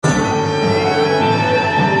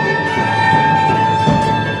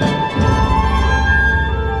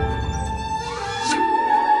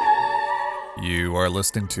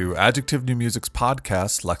listening to Adjective New Music's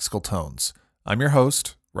podcast, Lexical Tones. I'm your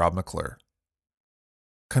host, Rob McClure.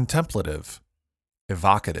 Contemplative,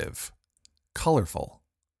 evocative, colorful.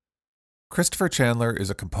 Christopher Chandler is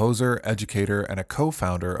a composer, educator, and a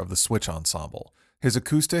co-founder of the Switch Ensemble. His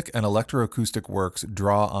acoustic and electroacoustic works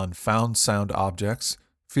draw on found sound objects,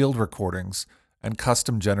 field recordings, and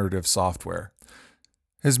custom generative software.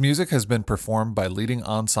 His music has been performed by leading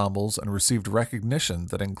ensembles and received recognition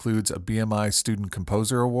that includes a BMI Student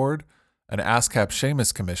Composer Award, an ASCAP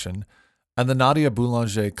Seamus Commission, and the Nadia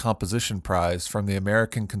Boulanger Composition Prize from the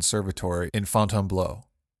American Conservatory in Fontainebleau.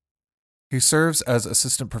 He serves as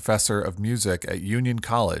assistant professor of music at Union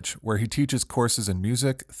College, where he teaches courses in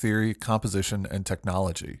music, theory, composition, and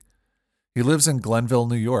technology. He lives in Glenville,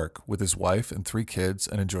 New York, with his wife and 3 kids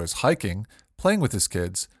and enjoys hiking, playing with his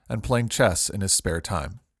kids, and playing chess in his spare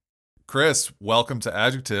time. Chris, welcome to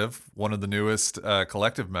Adjective, one of the newest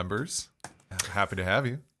collective members. Happy to have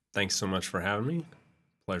you. Thanks so much for having me.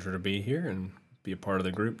 Pleasure to be here and be a part of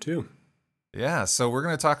the group too. Yeah, so we're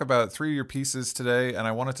going to talk about 3 of your pieces today, and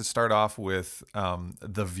I wanted to start off with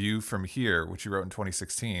The View from Here, which you wrote in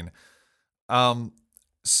 2016.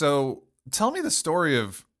 So tell me the story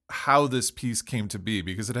of how this piece came to be,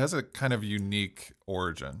 because it has a kind of unique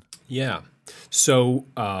origin. Yeah. So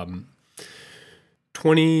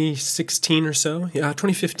 2016 or so,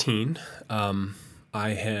 2015, I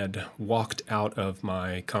had walked out of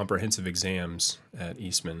my comprehensive exams at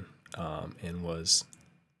Eastman and was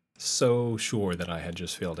so sure that I had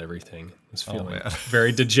just failed everything. I was feeling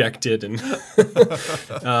very dejected and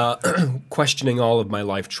questioning all of my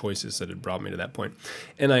life choices that had brought me to that point.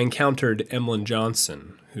 And I encountered Emlyn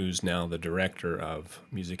Johnson, who's now the director of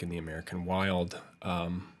Music in the American Wild,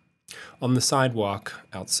 on the sidewalk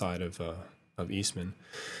outside of Eastman.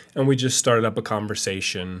 And we just started up a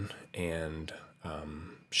conversation, and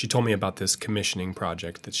she told me about this commissioning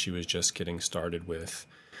project that she was just getting started with.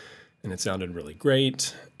 And it sounded really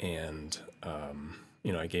great, and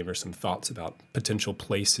I gave her some thoughts about potential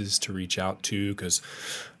places to reach out to, because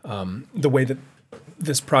the way that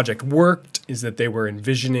this project worked is that they were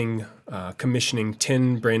envisioning commissioning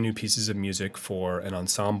 10 brand new pieces of music for an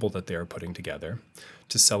ensemble that they are putting together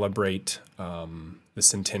to celebrate the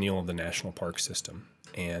centennial of the National Park System.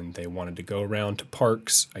 And they wanted to go around to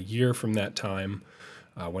parks a year from that time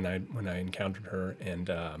when I encountered her, and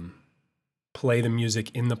play the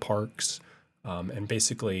music in the parks, and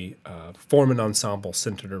basically form an ensemble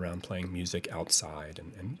centered around playing music outside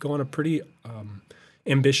and go on a pretty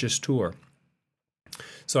ambitious tour.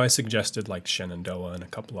 So I suggested like Shenandoah and a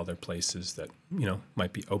couple other places that,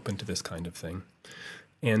 might be open to this kind of thing.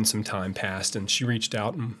 And some time passed, and she reached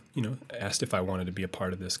out and, asked if I wanted to be a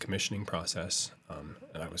part of this commissioning process.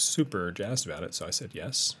 And I was super jazzed about it, so I said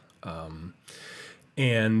yes.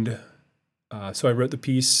 So I wrote the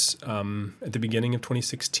piece at the beginning of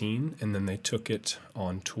 2016, and then they took it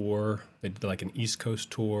on tour. They did like an East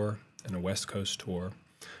Coast tour and a West Coast tour,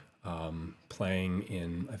 playing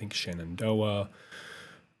in, I think, Shenandoah.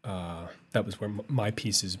 That was where my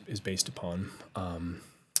piece is based upon.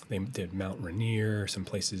 They did Mount Rainier, some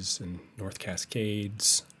places in North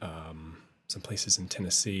Cascades, some places in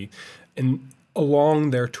Tennessee. And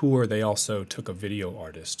along their tour, they also took a video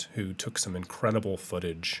artist who took some incredible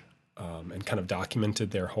footage and kind of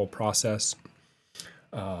documented their whole process.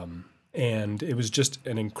 And it was just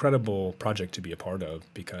an incredible project to be a part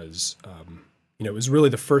of, because, it was really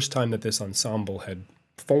the first time that this ensemble had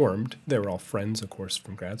formed. They were all friends, of course,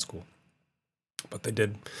 from grad school. But they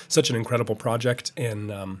did such an incredible project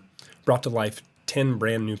and brought to life 10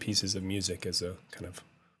 brand new pieces of music as a kind of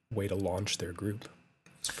way to launch their group.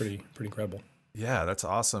 It's pretty incredible. Yeah, that's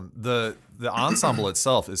awesome. The ensemble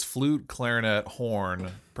itself is flute, clarinet, horn,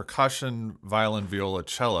 percussion, violin, viola,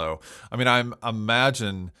 cello. I mean, I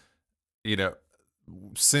imagine,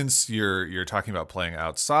 since you're talking about playing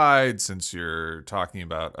outside, since you're talking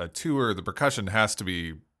about a tour, the percussion has to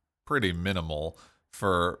be pretty minimal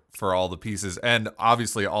for all the pieces. And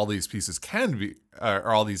obviously all these pieces can be, or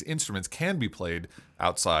all these instruments can be played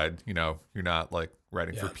outside. You're not like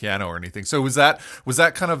writing for piano or anything. So was that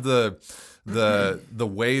kind of the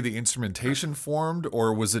way the instrumentation formed,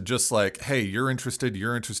 or was it just like, hey, you're interested,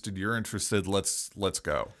 let's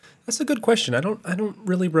go? That's a good question. I don't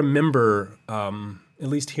really remember at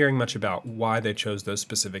least hearing much about why they chose those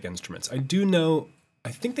specific instruments. I do know, I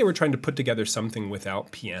think they were trying to put together something without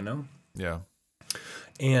piano. Yeah.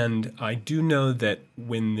 And I do know that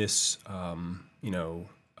when this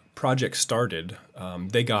project started,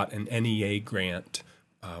 they got an NEA grant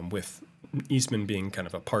with Eastman being kind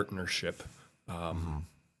of a partnership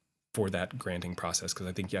for that granting process, because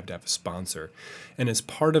I think you have to have a sponsor. And as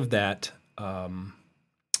part of that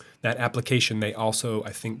that application, they also,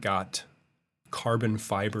 I think, got carbon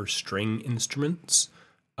fiber string instruments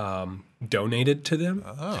donated to them.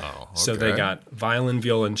 Oh, okay. So they got violin,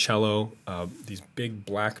 violoncello, these big,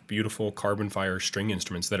 black, beautiful carbon fiber string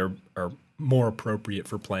instruments that are more appropriate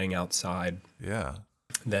for playing outside Yeah.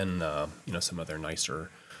 than some other nicer,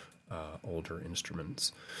 older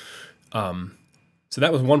instruments. So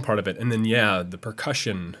that was one part of it, and then the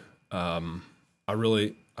percussion. I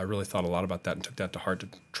really thought a lot about that and took that to heart to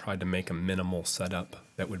try to make a minimal setup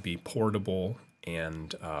that would be portable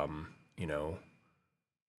and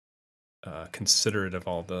considerate of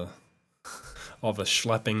all the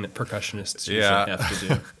schlepping that percussionists usually have to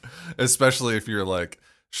do. Especially if you're like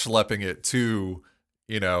schlepping it to,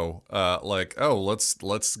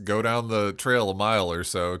 let's go down the trail a mile or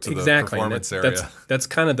so to the performance area. That's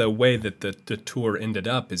kind of the way that the tour ended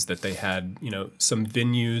up, is that they had, some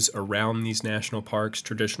venues around these national parks,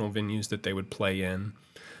 traditional venues that they would play in,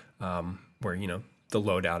 where, the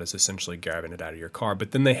loadout is essentially grabbing it out of your car.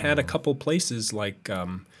 But then they had a couple places like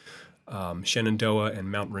Shenandoah and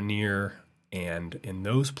Mount Rainier, and in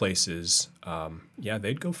those places,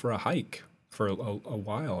 they'd go for a hike for a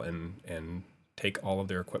while and take all of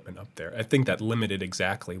their equipment up there. I think that limited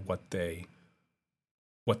exactly what they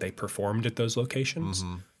performed at those locations.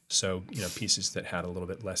 Mm-hmm. So, pieces that had a little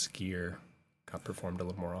bit less gear got performed a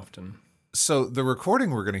little more often. So the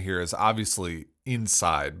recording we're going to hear is obviously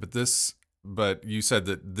inside, but you said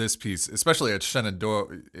that this piece, especially at Shenandoah,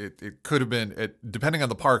 it could have been, depending on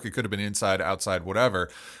the park, it could have been inside, outside, whatever.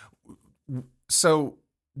 So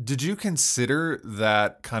did you consider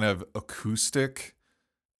that kind of acoustic,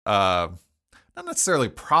 not necessarily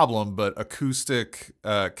problem, but acoustic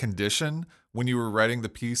condition when you were writing the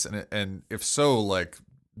piece? And if so, like,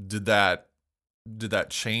 did that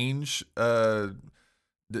change?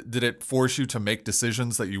 Did it force you to make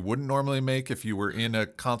decisions that you wouldn't normally make if you were in a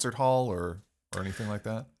concert hall or anything like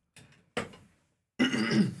that?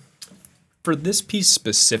 For this piece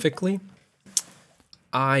specifically,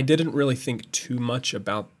 I didn't really think too much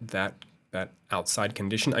about that outside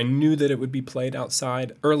condition. I knew that it would be played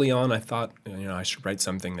outside. Early on, I thought, I should write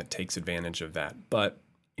something that takes advantage of that. But,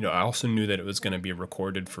 I also knew that it was going to be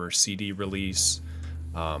recorded for CD release.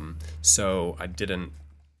 So I didn't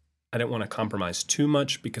want to compromise too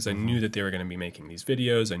much, because I knew that they were going to be making these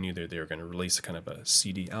videos. I knew that they were going to release kind of a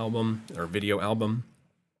CD album or video album.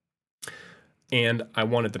 And I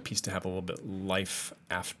wanted the piece to have a little bit life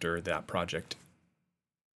after that project,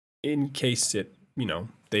 in case it,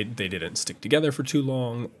 they didn't stick together for too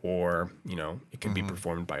long, or, it can be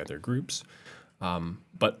performed by other groups.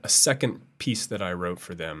 But a second piece that I wrote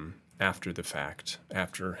for them after the fact,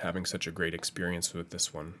 after having such a great experience with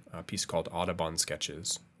this one, a piece called Audubon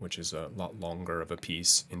Sketches, which is a lot longer of a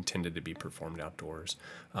piece intended to be performed outdoors.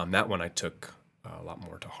 That one I took a lot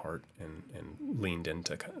more to heart and leaned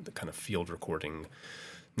into the kind of field recording,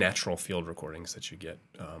 natural field recordings that you get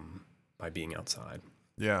by being outside.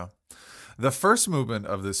 Yeah. The first movement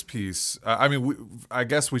of this piece, I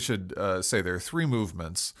guess we should say there are three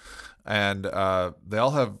movements, and they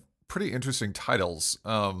all have pretty interesting titles.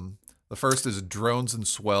 The first is Drones and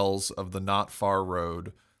Swells of the Not Far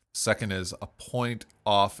Road. Second is A Point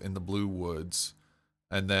Off in the Blue Woods.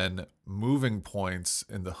 And then Moving Points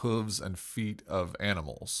in the Hooves and Feet of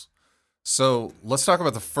Animals. So let's talk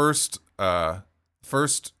about the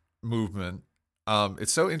first movement.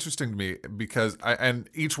 It's so interesting to me because and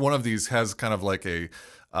each one of these has kind of like a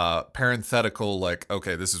parenthetical, like,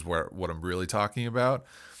 okay, this is what I'm really talking about.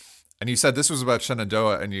 And you said this was about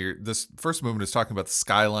Shenandoah, and this first movement is talking about the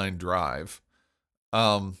Skyline Drive.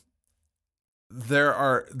 There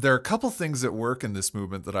are a couple things that work in this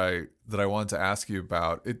movement that I wanted to ask you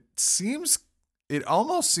about. It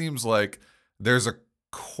almost seems like there's a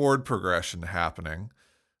chord progression happening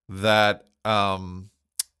that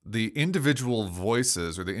the individual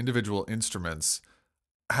voices or the individual instruments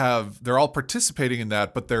they're all participating in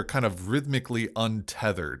that, but they're kind of rhythmically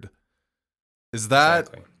untethered. Is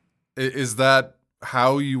that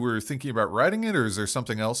how you were thinking about writing it, or is there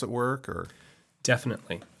something else at work? Or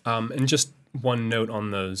definitely. And just one note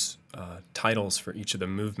on those titles for each of the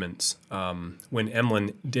movements. When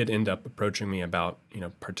Emlyn did end up approaching me about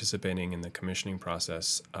participating in the commissioning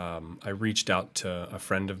process, I reached out to a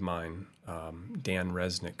friend of mine, Dan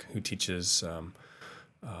Resnick, who teaches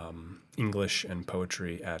English and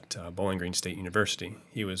poetry at Bowling Green State University.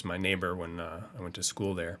 He was my neighbor when I went to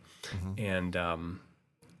school there, and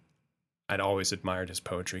I'd always admired his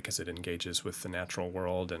poetry because it engages with the natural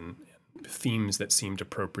world and themes that seemed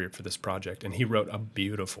appropriate for this project. And he wrote a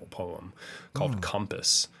beautiful poem called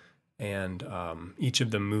Compass. And each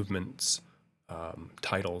of the movements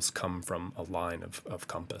titles come from a line of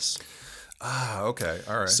compass. Ah, okay.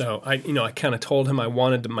 All right. So I kind of told him I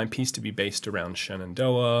wanted my piece to be based around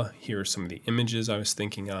Shenandoah. Here are some of the images I was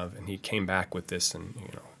thinking of, and he came back with this in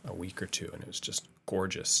a week or two, and it was just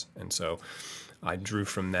gorgeous. And so I drew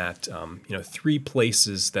from that, 3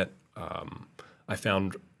 places that I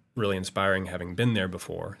found really inspiring, having been there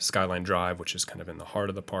before: Skyline Drive, which is kind of in the heart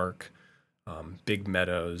of the park; Big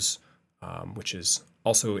Meadows, which is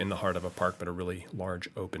also in the heart of a park, but a really large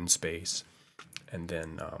open space; and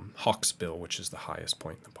then Hawksbill, which is the highest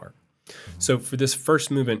point in the park. Mm-hmm. So for this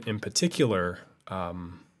first movement in particular, I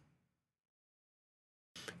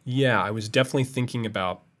was definitely thinking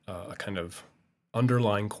about a kind of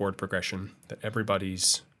underlying chord progression that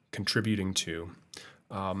everybody's contributing to.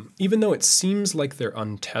 Even though it seems like they're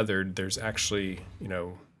untethered, there's actually,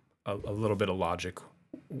 a little bit of logic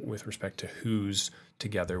with respect to who's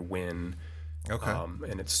together when. Okay.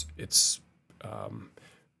 And it's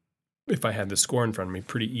if I had the score in front of me,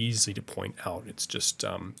 pretty easy to point out. It's just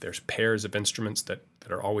there's pairs of instruments that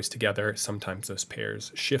are always together. Sometimes those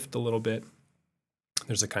pairs shift a little bit.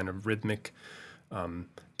 There's a kind of rhythmic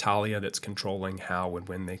talia that's controlling how and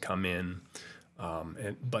when they come in.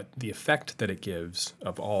 But the effect that it gives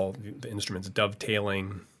of all the instruments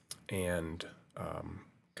dovetailing and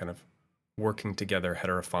kind of working together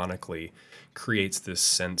heterophonically creates this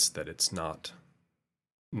sense that it's not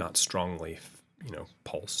strongly,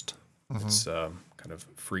 pulsed. Mm-hmm. It's kind of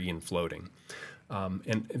free and floating.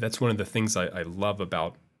 And that's one of the things I love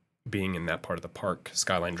about being in that part of the park.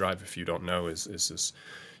 Skyline Drive, if you don't know, is this,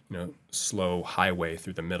 slow highway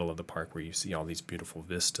through the middle of the park where you see all these beautiful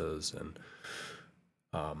vistas. And,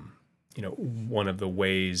 one of the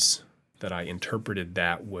ways that I interpreted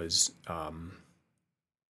that was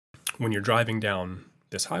when you're driving down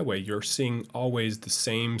this highway, you're seeing always the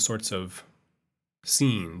same sorts of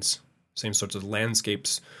scenes, same sorts of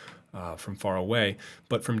landscapes from far away,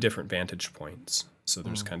 but from different vantage points. So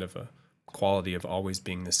there's kind of a quality of always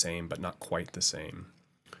being the same, but not quite the same.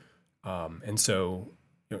 And so,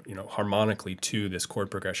 harmonically too, this chord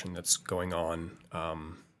progression that's going on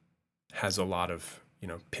has a lot of,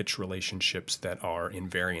 pitch relationships that are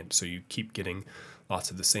invariant. So you keep getting lots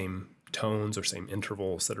of the same tones or same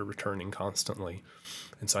intervals that are returning constantly.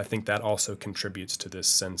 And so I think that also contributes to this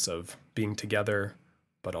sense of being together,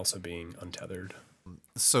 but also being untethered.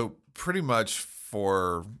 So pretty much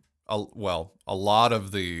for a lot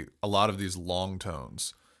of these long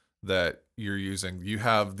tones that you're using, you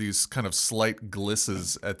have these kind of slight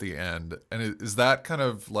glisses at the end. And is that kind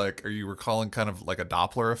of like, are you recalling kind of like a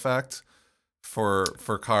Doppler effect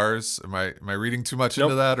for cars? Am I reading too much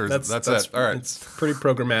into that, or that's it? All right, it's pretty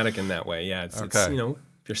programmatic in that way. Yeah, it's if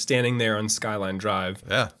you're standing there on Skyline Drive,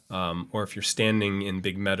 or if you're standing in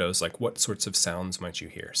Big Meadows, like what sorts of sounds might you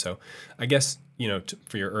hear? So, I guess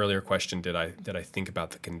for your earlier question, did I think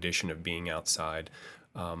about the condition of being outside?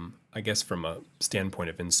 I guess from a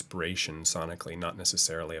standpoint of inspiration sonically, not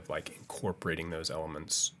necessarily of like incorporating those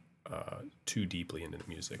elements too deeply into the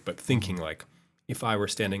music, but thinking like, if I were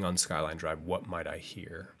standing on Skyline Drive, what might I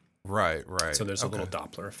hear? Right. So there's a little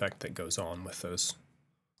Doppler effect that goes on with those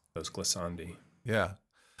glissandi. Yeah.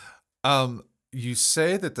 You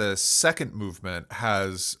say that the second movement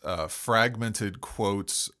has fragmented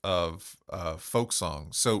quotes of folk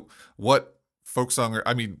songs. So what folk song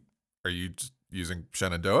are you using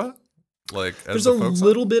Shenandoah? Like as there's a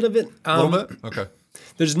little bit of it. A little bit? Okay.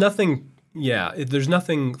 There's nothing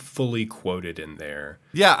fully quoted in there.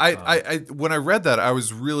 Yeah, I when I read that, I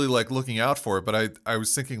was really like looking out for it, but I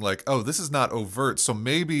was thinking like, oh, this is not overt. So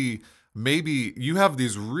maybe you have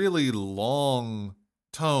these really long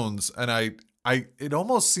tones, and it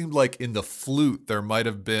almost seemed like in the flute there might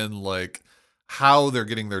have been like how they're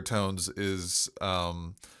getting their tones is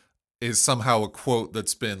somehow a quote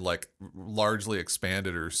that's been like largely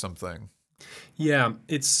expanded or something. Yeah,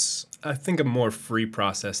 it's I think a more free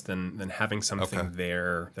process than having something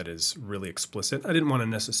there that is really explicit. I didn't want to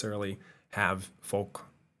necessarily have folk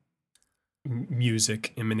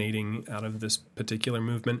music emanating out of this particular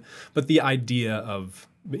movement, but the idea of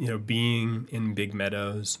being in Big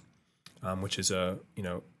Meadows, which is the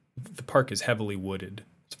park is heavily wooded.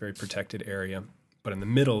 It's a very protected area, but in the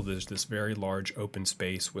middle there's this very large open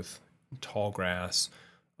space with tall grass.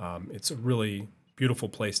 It's a really beautiful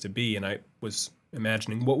place to be, and I was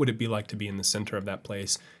imagining what would it be like to be in the center of that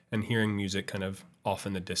place and hearing music kind of off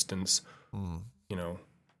in the distance,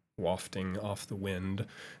 wafting off the wind,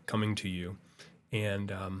 coming to you.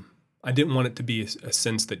 And I didn't want it to be a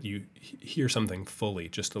sense that you hear something fully,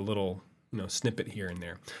 just a little snippet here and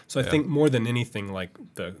there. So I think more than anything, like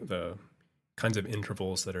the kinds of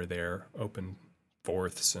intervals that are there, open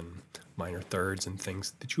fourths and minor thirds and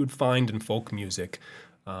things that you would find in folk music,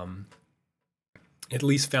 at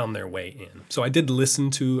least found their way in. So I did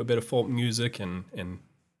listen to a bit of folk music and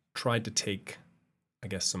tried to take, I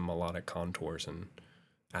guess, some melodic contours and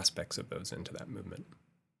aspects of those into that movement.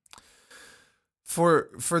 For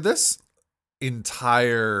this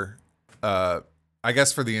entire, I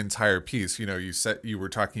guess for the entire piece, you said you were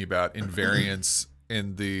talking about invariance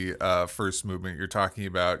in the first movement. You're talking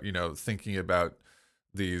about, thinking about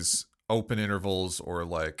these open intervals or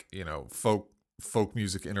like, folk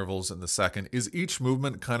music intervals in the second. Is each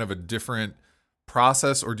movement kind of a different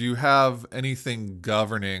process, or do you have anything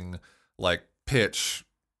governing like pitch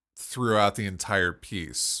throughout the entire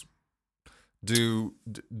piece?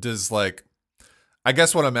 Does like, I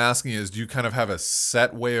guess what I'm asking is, do you kind of have a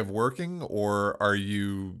set way of working, or are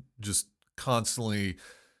you just constantly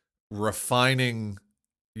refining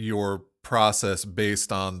your process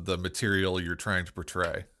based on the material you're trying to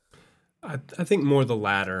portray? I think more the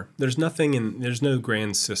latter. There's no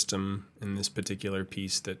grand system in this particular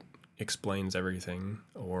piece that explains everything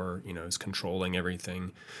or, is controlling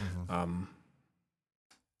everything. Mm-hmm.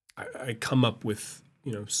 I come up with,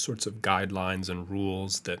 sorts of guidelines and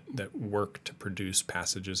rules that work to produce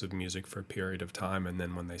passages of music for a period of time. And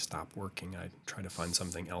then when they stop working, I try to find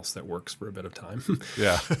something else that works for a bit of time.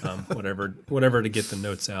 Yeah. Whatever to get the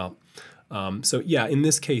notes out. So yeah, in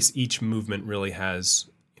this case, each movement really has,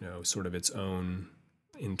 sort of its own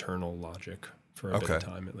internal logic for a bit of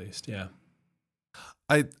time, at least. Yeah.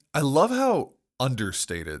 I love how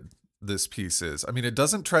understated this piece is. I mean, it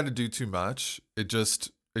doesn't try to do too much. It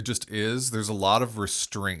just is. There's a lot of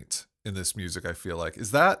restraint in this music, I feel like. Is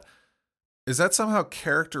that somehow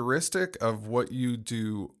characteristic of what you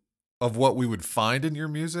do, of what we would find in your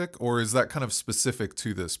music, or is that kind of specific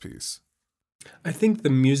to this piece? I think the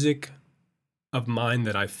music of mine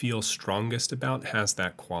that I feel strongest about has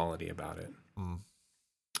that quality about it. Mm.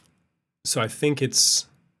 So I think it's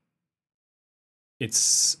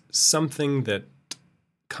something that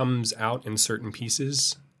comes out in certain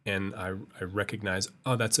pieces, and I recognize,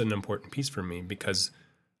 oh, that's an important piece for me because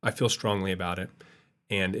I feel strongly about it,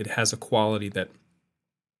 and it has a quality that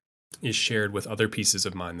is shared with other pieces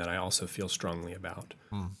of mine that I also feel strongly about.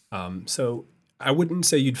 So I wouldn't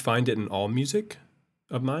say you'd find it in all music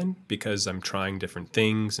of mine because I'm trying different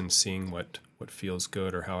things and seeing what feels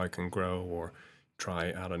good or how I can grow or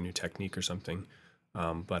try out a new technique or something.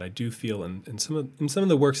 But I do feel in some of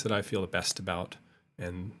the works that I feel the best about,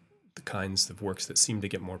 and the kinds of works that seem to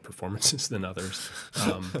get more performances than others,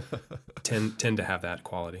 tend to have that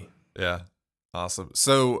quality. Yeah, awesome.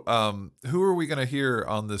 So, who are we going to hear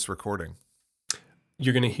on this recording?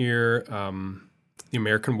 You're going to hear the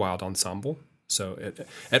American Wild Ensemble. So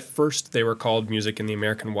at first they were called Music in the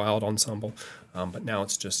American Wild Ensemble, but now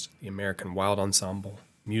it's just the American Wild Ensemble.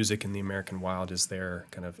 Music in the American Wild is their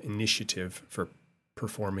kind of initiative for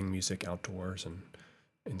performing music outdoors and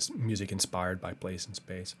music inspired by place and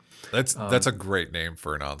space. That's a great name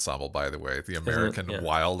for an ensemble, by the way. The American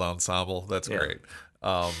Wild Ensemble. That's great.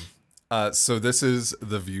 So this is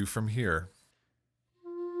The View from Here.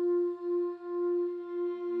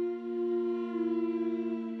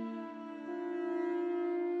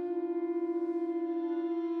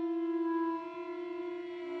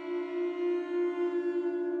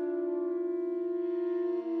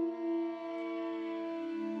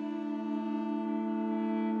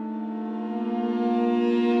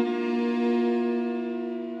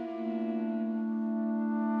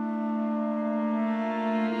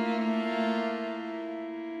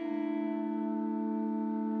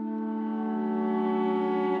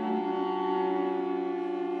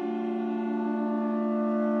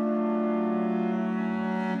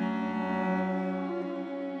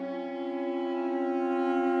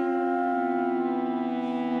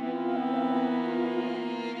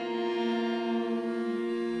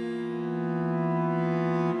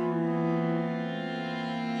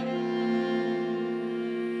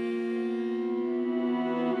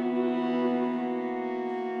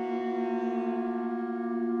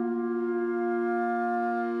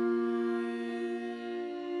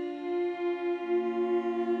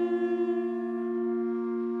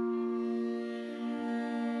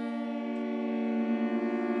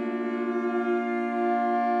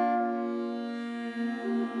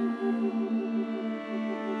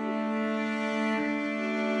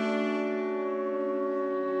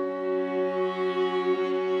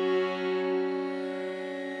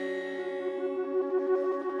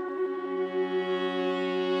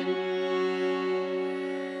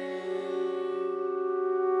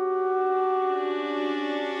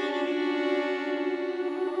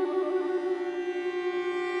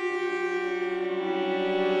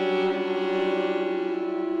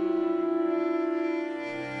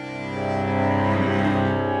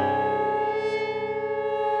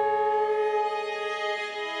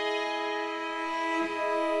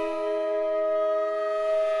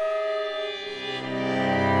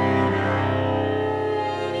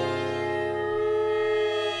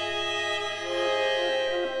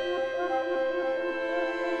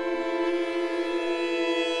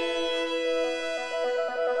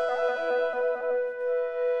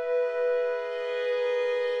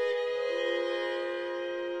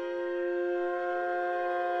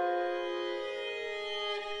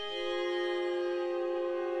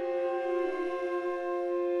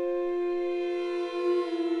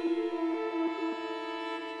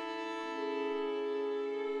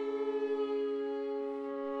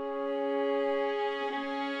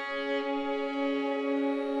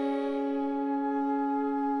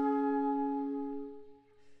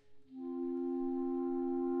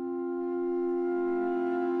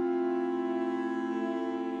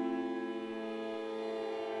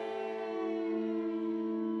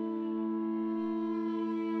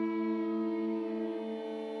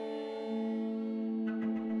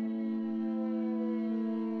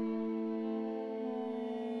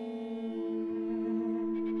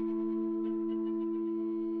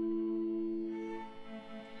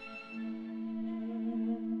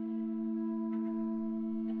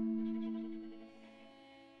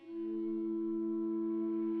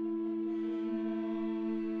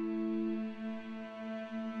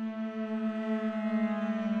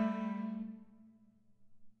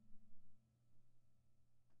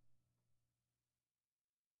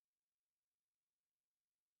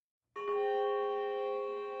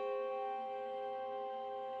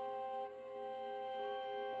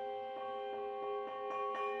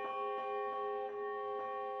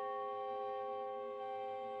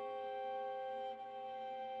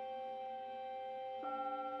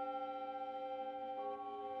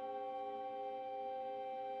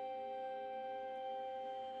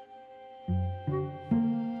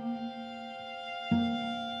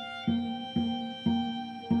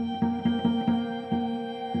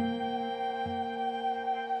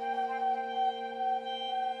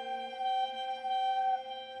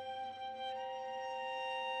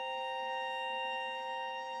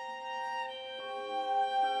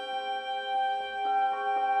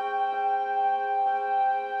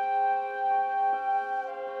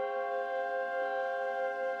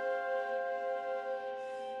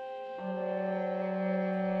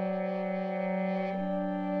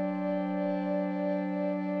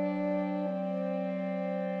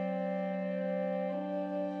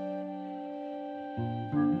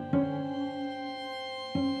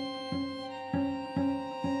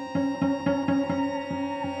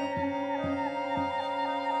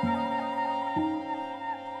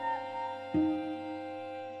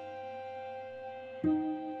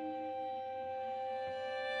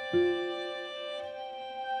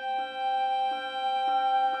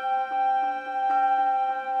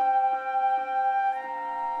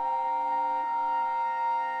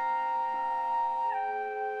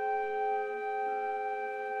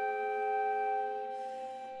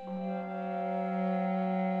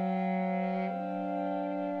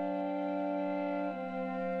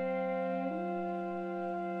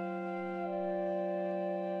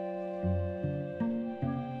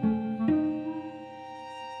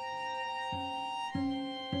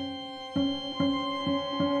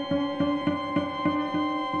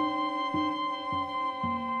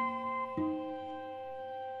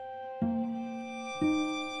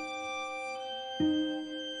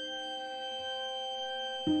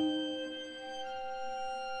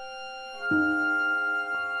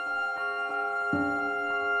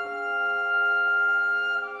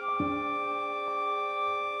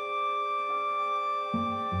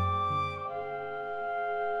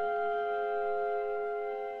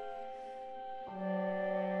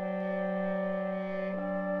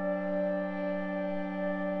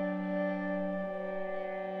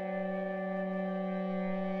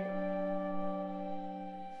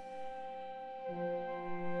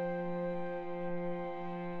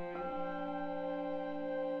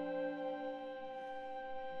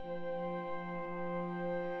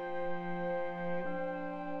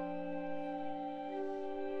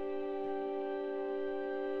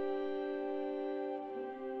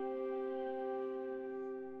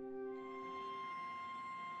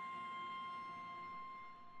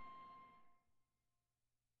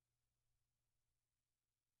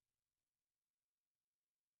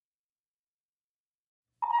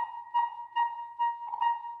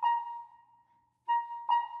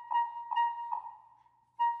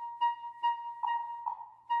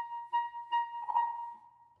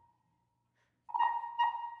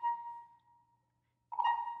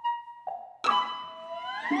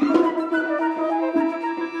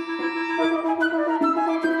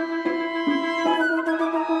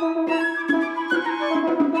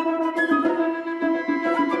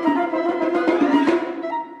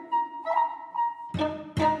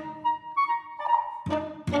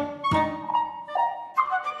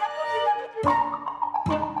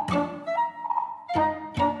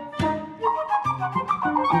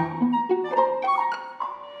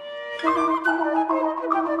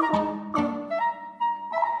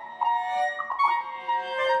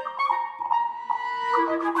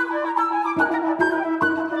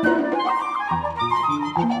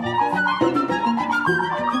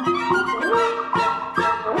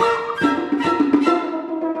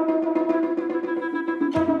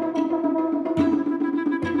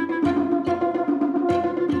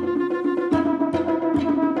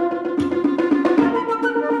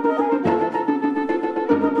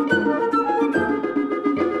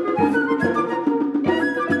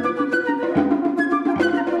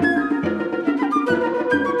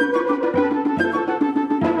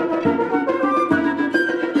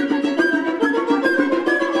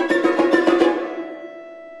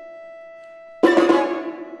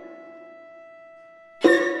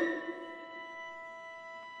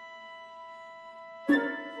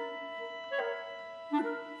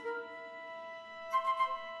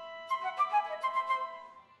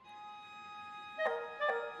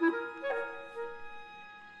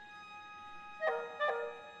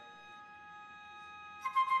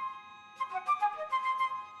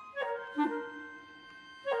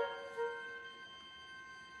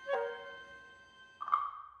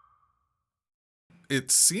 It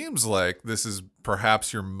seems like this is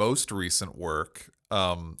perhaps your most recent work,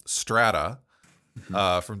 Strata,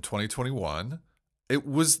 from 2021.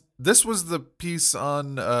 This was the piece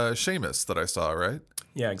on Seamus that I saw, right?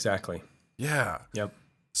 Yeah, exactly. Yeah. Yep.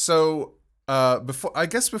 So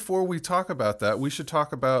before we talk about that, we should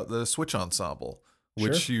talk about the Switch Ensemble,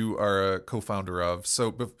 which Sure. you are a co-founder of.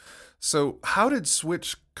 So how did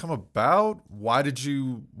Switch come about? Why did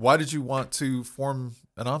you want to form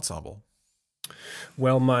an ensemble?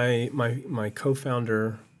 Well, my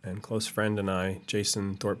co-founder and close friend and I,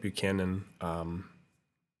 Jason Thorpe Buchanan,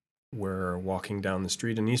 were walking down the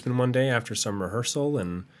street in Eastman one day after some rehearsal,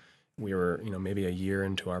 and we were, maybe a year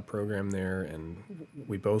into our program there, and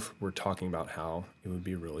we both were talking about how it would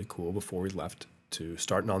be really cool before we left to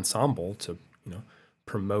start an ensemble to,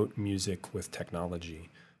 promote music with technology.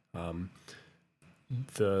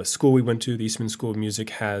 The school we went to, the Eastman School of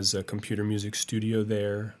Music, has a computer music studio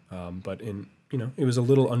there, but it was a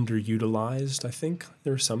little underutilized. I think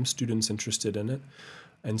there were some students interested in it,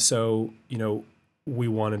 and so we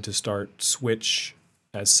wanted to start Switch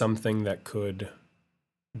as something that could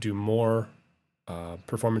do more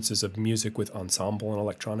performances of music with ensemble and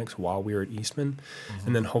electronics while we were at Eastman,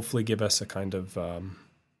 and then hopefully give us a kind of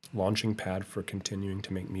launching pad for continuing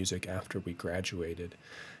to make music after we graduated.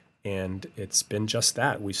 And it's been just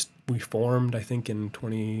that. We formed, I think, in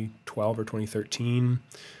 2012 or 2013.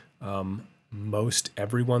 Most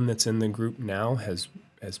everyone that's in the group now has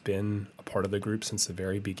been a part of the group since the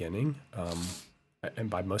very beginning. And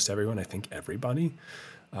by most everyone, I think everybody.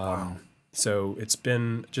 Wow. So it's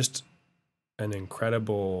been just an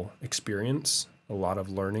incredible experience. A lot of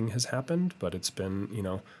learning has happened, but it's been,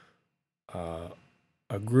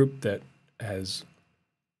 a group that has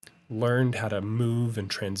learned how to move and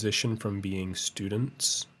transition from being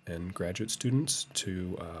students and graduate students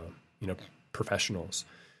to, professionals.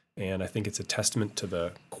 And I think it's a testament to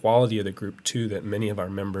the quality of the group, too, that many of our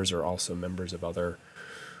members are also members of other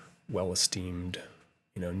well-esteemed,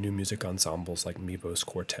 new music ensembles like Mivos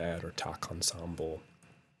Quartet or Tak Ensemble.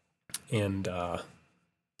 And,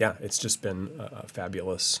 it's just been a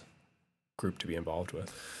fabulous group to be involved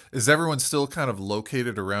with. Is everyone still kind of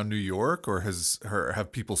located around New York, or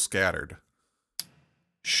have people scattered?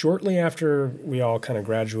 Shortly after we all kind of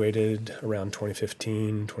graduated around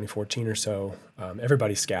 2015, 2014 or so,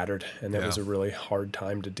 everybody scattered, and that was a really hard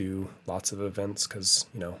time to do lots of events because,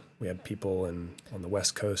 we had people on the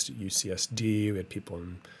West Coast at UCSD, we had people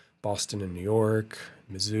in Boston and New York,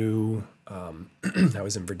 Mizzou, I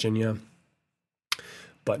was in Virginia.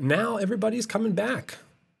 But now everybody's coming back.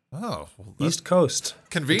 Oh, well, East Coast.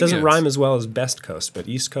 Convenient. It doesn't rhyme as well as Best Coast, but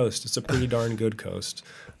East Coast, it's a pretty darn good coast.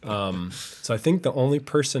 So I think the only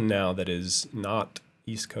person now that is not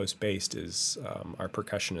East Coast based is our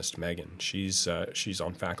percussionist Megan. She's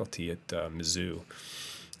on faculty at Mizzou,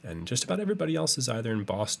 and just about everybody else is either in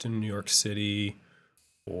Boston, New York City,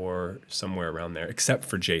 or somewhere around there, except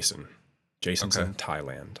for Jason. Jason's in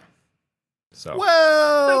Thailand. So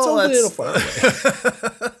well, that's a little far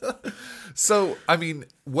away. So, I mean,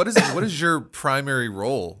 what is your primary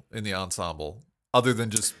role in the ensemble other than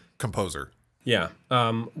just composer? Yeah.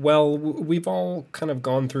 Well, we've all kind of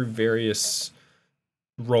gone through various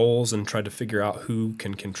roles and tried to figure out who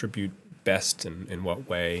can contribute best and in what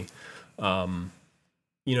way.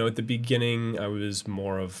 At the beginning, I was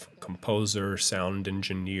more of composer, sound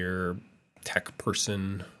engineer, tech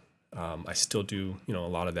person. I still do, a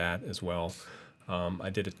lot of that as well. I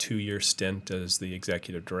did a 2-year stint as the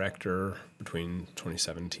executive director between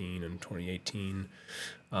 2017 and 2018.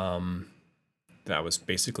 that was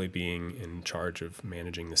basically being in charge of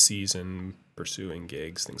managing the season, pursuing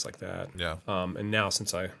gigs, things like that. Yeah. And now,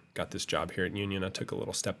 since I got this job here at Union, I took a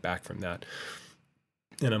little step back from that,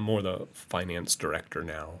 and I'm more the finance director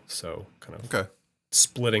now. So kind of Okay.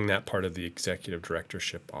 splitting that part of the executive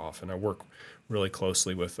directorship off, and I work really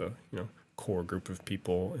closely with a core group of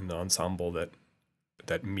people in the ensemble that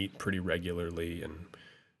meet pretty regularly and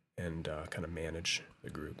kind of manage the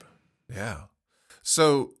group. Yeah.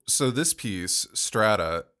 So this piece,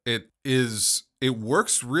 Strata, it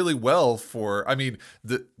works really well for, I mean,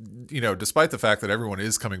 despite the fact that everyone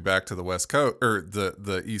is coming back to the West Coast or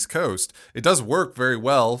the East Coast, it does work very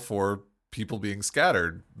well for people being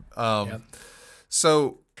scattered. Yeah.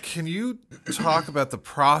 So can you talk about the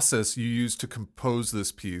process you used to compose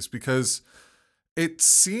this piece? Because it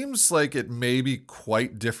seems like it may be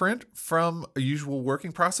quite different from a usual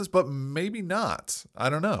working process, but maybe not. I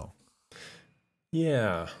don't know.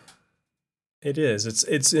 Yeah, it is.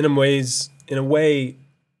 It's in a way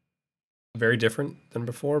very different than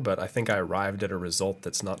before, but I think I arrived at a result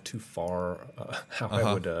that's not too far how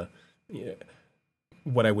I would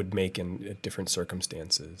what I would make in different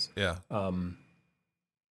circumstances. Yeah.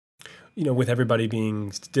 With everybody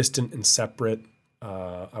being distant and separate,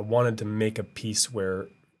 I wanted to make a piece where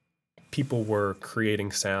people were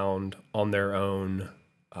creating sound on their own,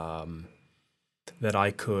 that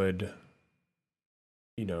I could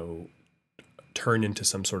turn into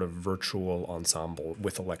some sort of virtual ensemble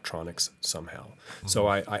with electronics somehow. Mm-hmm. So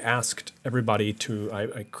I asked everybody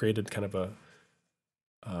I created kind of a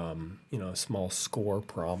small score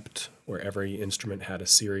prompt where every instrument had a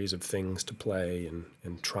series of things to play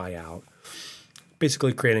and try out,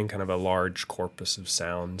 basically creating kind of a large corpus of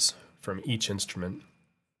sounds from each instrument.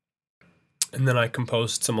 And then I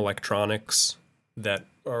composed some electronics that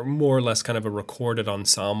are more or less kind of a recorded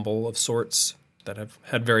ensemble of sorts that have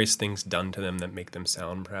had various things done to them that make them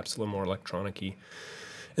sound perhaps a little more electronic-y.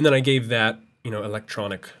 And then I gave that,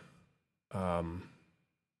 electronic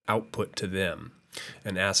output to them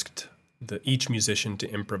and asked each musician to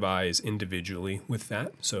improvise individually with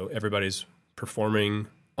that. So everybody's performing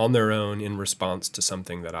on their own in response to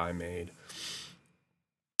something that I made.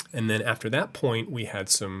 And then after that point, we had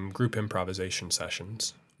some group improvisation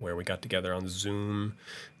sessions where we got together on Zoom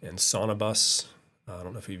and Sonobus. I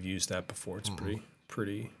don't know if you've used that before. It's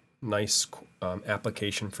pretty nice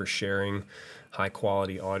application for sharing high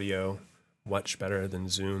quality audio, much better than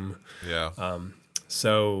Zoom. Yeah.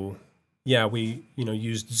 So yeah, we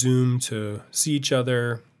used Zoom to see each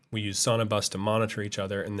other. We used Sonobus to monitor each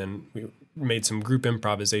other, and then we made some group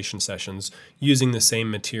improvisation sessions using the same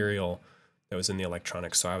material that was in the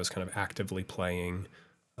electronics. So I was kind of actively playing,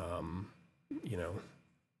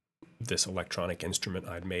 this electronic instrument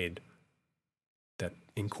I'd made that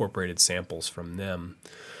incorporated samples from them.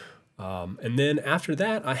 And then after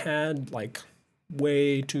that, I had like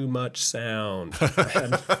way too much sound.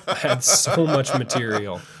 I had so much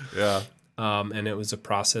material. Yeah. And it was a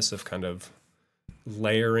process of kind of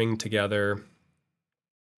layering together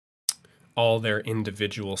all their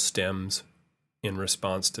individual stems in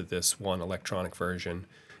response to this one electronic version,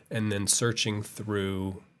 and then searching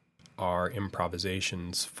through our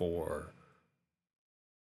improvisations for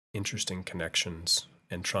interesting connections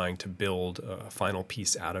and trying to build a final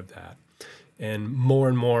piece out of that. And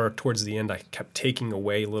more towards the end, I kept taking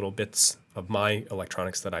away little bits of my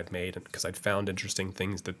electronics that I'd made because I'd found interesting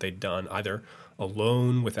things that they'd done either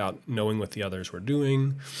alone without knowing what the others were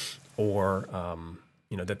doing, or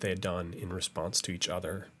that they had done in response to each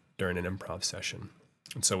other during an improv session.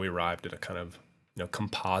 And so we arrived at a kind of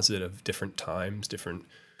composite of different times, different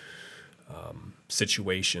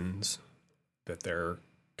situations that they're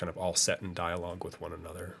kind of all set in dialogue with one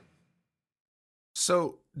another.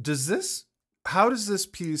 So how does this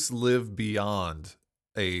piece live beyond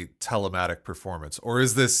a telematic performance, or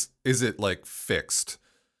is it like fixed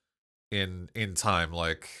in time?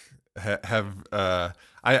 Like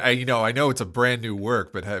I know it's a brand new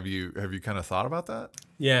work, but have you kind of thought about that?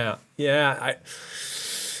 Yeah.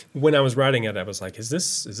 When I was writing it, I was like, is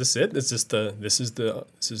this it? This is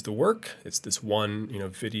the work. It's this one,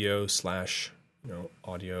 video /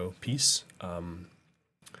 audio piece.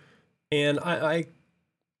 And I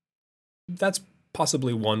that's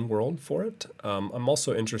possibly one world for it. I'm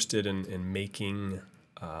also interested in making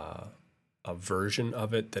a version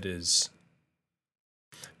of it that is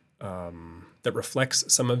that reflects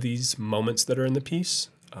some of these moments that are in the piece.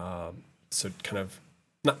 So kind of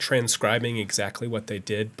not transcribing exactly what they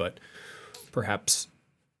did, but perhaps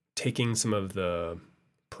taking some of the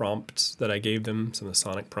prompts that I gave them, some of the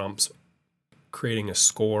sonic prompts, creating a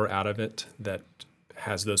score out of it that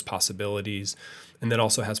has those possibilities, and that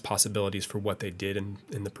also has possibilities for what they did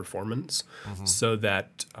in the performance, so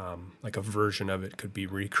that like a version of it could be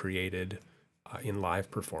recreated in live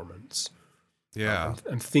performance. Yeah.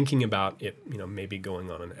 I'm thinking about it, maybe going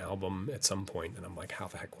on an album at some point, and I'm like, how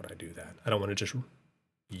the heck would I do that? I don't want to just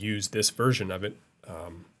use this version of it.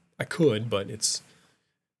 I could, but it's,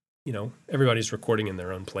 everybody's recording in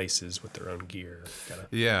their own places with their own gear.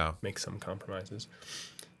 Gotta make some compromises.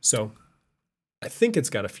 So I think it's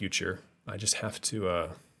got a future. I just have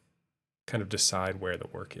to kind of decide where the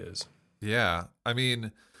work is. Yeah. I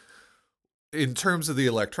mean, in terms of the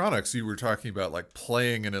electronics, you were talking about like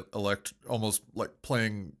playing an almost like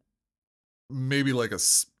playing maybe like a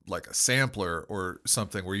sampler or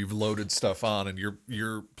something where you've loaded stuff on and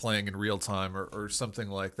you're playing in real time or something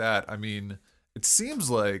like that. I mean, it seems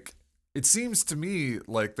to me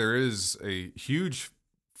like there is a huge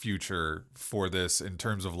future for this in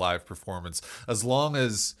terms of live performance, as long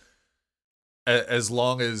as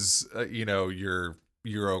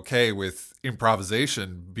you're okay with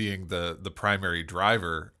improvisation being the primary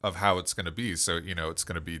driver of how it's going to be. So, it's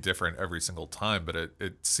going to be different every single time, but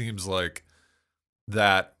it seems like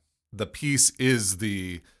that the piece is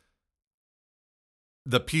the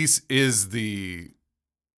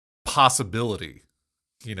possibility,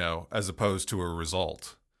 as opposed to a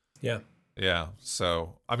result. Yeah. Yeah.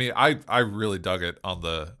 So, I mean, I really dug it on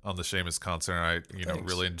the Seamus concert, and I, Thanks.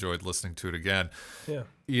 really enjoyed listening to it again. Yeah.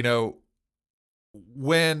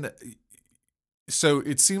 So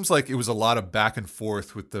it seems like it was a lot of back and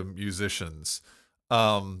forth with the musicians.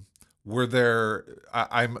 Were there,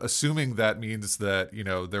 I'm assuming that means that,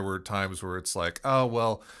 there were times where it's like, oh,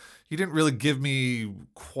 well, you didn't really give me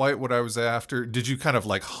quite what I was after. Did you kind of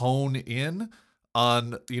like hone in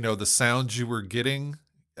on, the sounds you were getting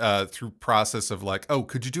through process of like, oh,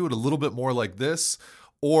 could you do it a little bit more like this?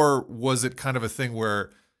 Or was it kind of a thing where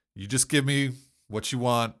you just give me what you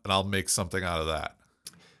want and I'll make something out of that?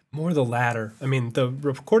 More the latter. I mean, the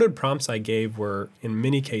recorded prompts I gave were in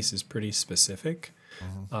many cases pretty specific,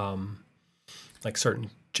 like certain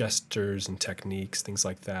gestures and techniques, things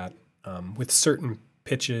like that, with certain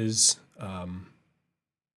pitches.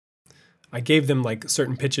 I gave them like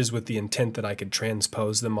certain pitches with the intent that I could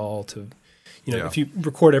transpose them all to, if you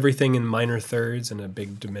record everything in minor thirds and a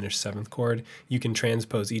big diminished seventh chord, you can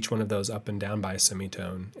transpose each one of those up and down by a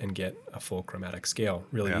semitone and get a full chromatic scale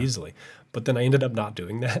really easily. But then I ended up not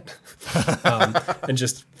doing that and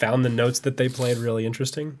just found the notes that they played really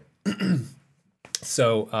interesting.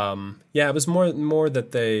 So, it was more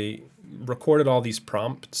that they recorded all these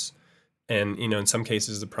prompts. And, in some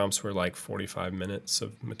cases, the prompts were like 45 minutes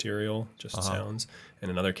of material, just sounds.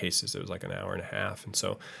 And in other cases, it was like an hour and a half. And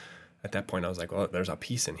so at that point, I was like, well, there's a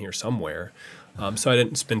piece in here somewhere. So I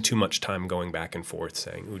didn't spend too much time going back and forth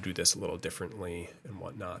saying, ooh, do this a little differently and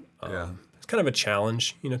whatnot. It's kind of a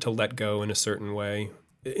challenge, to let go in a certain way.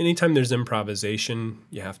 Anytime there's improvisation,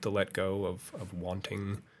 you have to let go of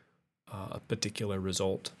wanting a particular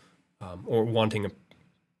result or wanting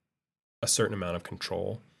a certain amount of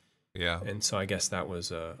control. Yeah. And so I guess that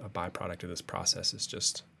was a byproduct of this process. Is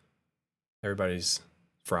just everybody's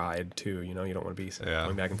fried too. You don't want to be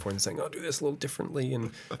going back and forth and saying, "Oh, do this a little differently,"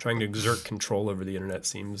 and trying to exert control over the internet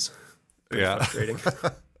seems frustrating.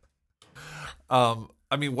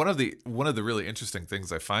 I mean, one of the really interesting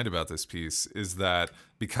things I find about this piece is that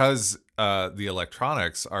because the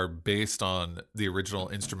electronics are based on the original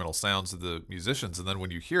instrumental sounds of the musicians, and then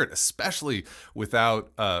when you hear it, especially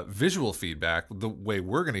without visual feedback, the way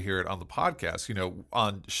we're going to hear it on the podcast,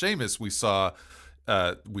 on Seamus, we saw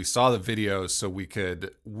the video, so we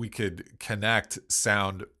could connect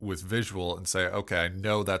sound with visual and say, okay, I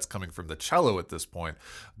know that's coming from the cello at this point.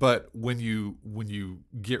 But when you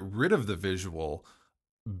get rid of the visual,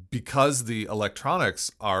 because the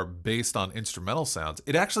electronics are based on instrumental sounds,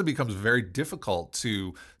 it actually becomes very difficult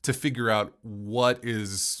to figure out what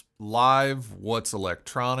is live, what's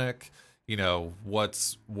electronic,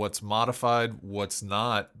 what's modified, what's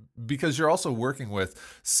not, because you're also working with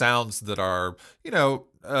sounds that are,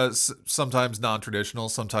 sometimes non-traditional,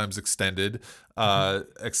 sometimes extended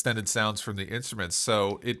sounds from the instruments.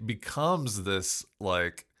 So it becomes this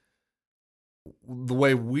like, the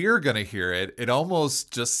way we're going to hear it, it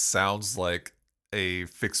almost just sounds like a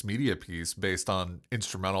fixed media piece based on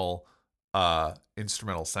instrumental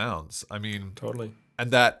sounds. I mean, totally.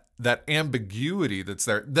 And that ambiguity that's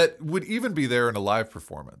there, that would even be there in a live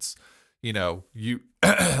performance. You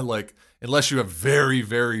like, unless you have very,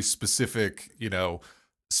 very specific,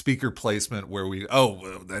 speaker placement where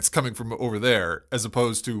that's coming from over there, as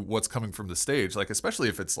opposed to what's coming from the stage. Like, especially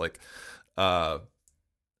if it's like,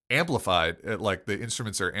 amplified, like the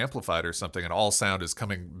instruments are amplified or something, and all sound is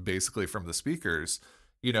coming basically from the speakers,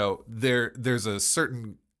 there's a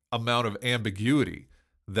certain amount of ambiguity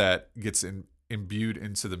that gets imbued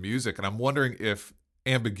into the music. And I'm wondering if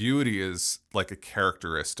ambiguity is like a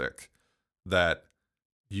characteristic that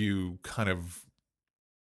you kind of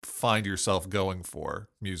find yourself going for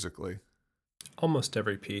musically. Almost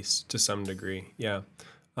every piece to some degree. Yeah.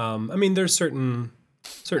 I mean, there's certain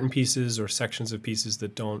pieces or sections of pieces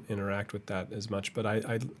that don't interact with that as much, but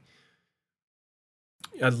I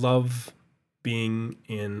love being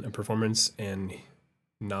in a performance and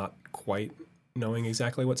not quite knowing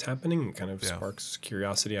exactly what's happening. It kind of sparks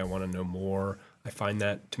curiosity. I want to know more. I find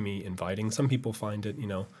that to me inviting. Some people find it,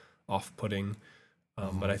 off-putting.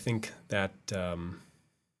 But I think that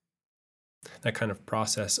that kind of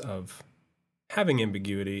process of having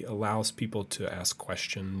ambiguity allows people to ask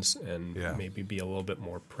questions and maybe be a little bit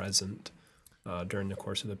more present during the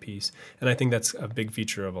course of the piece. And I think that's a big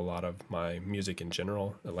feature of a lot of my music in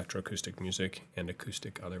general, electroacoustic music and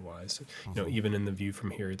acoustic otherwise. Even in The View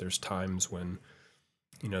from Here, there's times when,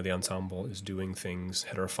 the ensemble is doing things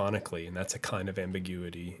heterophonically, and that's a kind of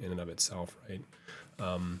ambiguity in and of itself, right?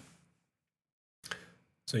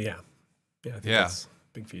 So I think that's a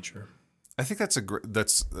big feature. I think that's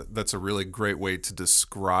a really great way to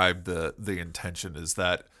describe the intention, is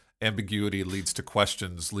that ambiguity leads to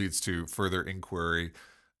questions, leads to further inquiry,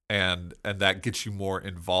 and that gets you more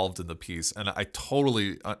involved in the piece. And I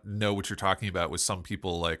totally know what you're talking about with some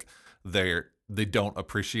people, like they don't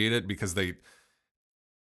appreciate it because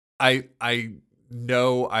I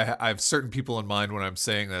know I have certain people in mind when I'm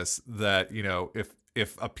saying this, that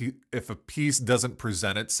if a piece doesn't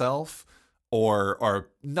present itself, or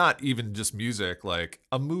not even just music, like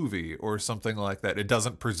a movie or something like that, it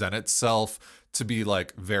doesn't present itself to be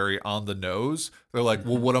like very on the nose, they're like,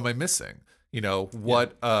 well, what am I missing?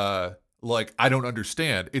 Like, I don't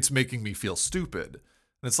understand. It's making me feel stupid.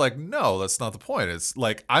 And it's like, no, that's not the point. It's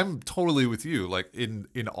like, I'm totally with you. Like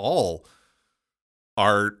in all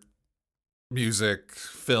art, music,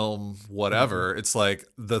 film, whatever, it's like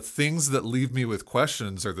the things that leave me with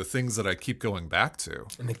questions are the things that I keep going back to,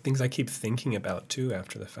 and the things I keep thinking about too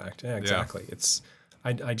after the fact. Yeah, exactly. It's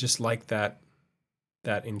I just like that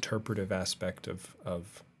interpretive aspect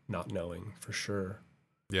of not knowing for sure.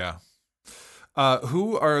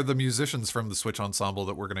 Who are the musicians from the Switch Ensemble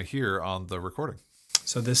that we're going to hear on the recording?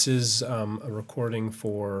 So this is a recording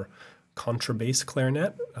for contrabass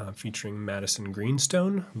clarinet, featuring Madison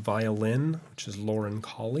Greenstone, violin, which is Lauren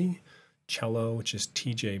Colley, cello, which is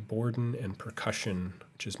TJ Borden, and percussion,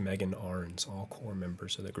 which is Megan Arns, all core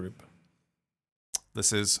members of the group.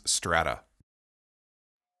 This is Strata.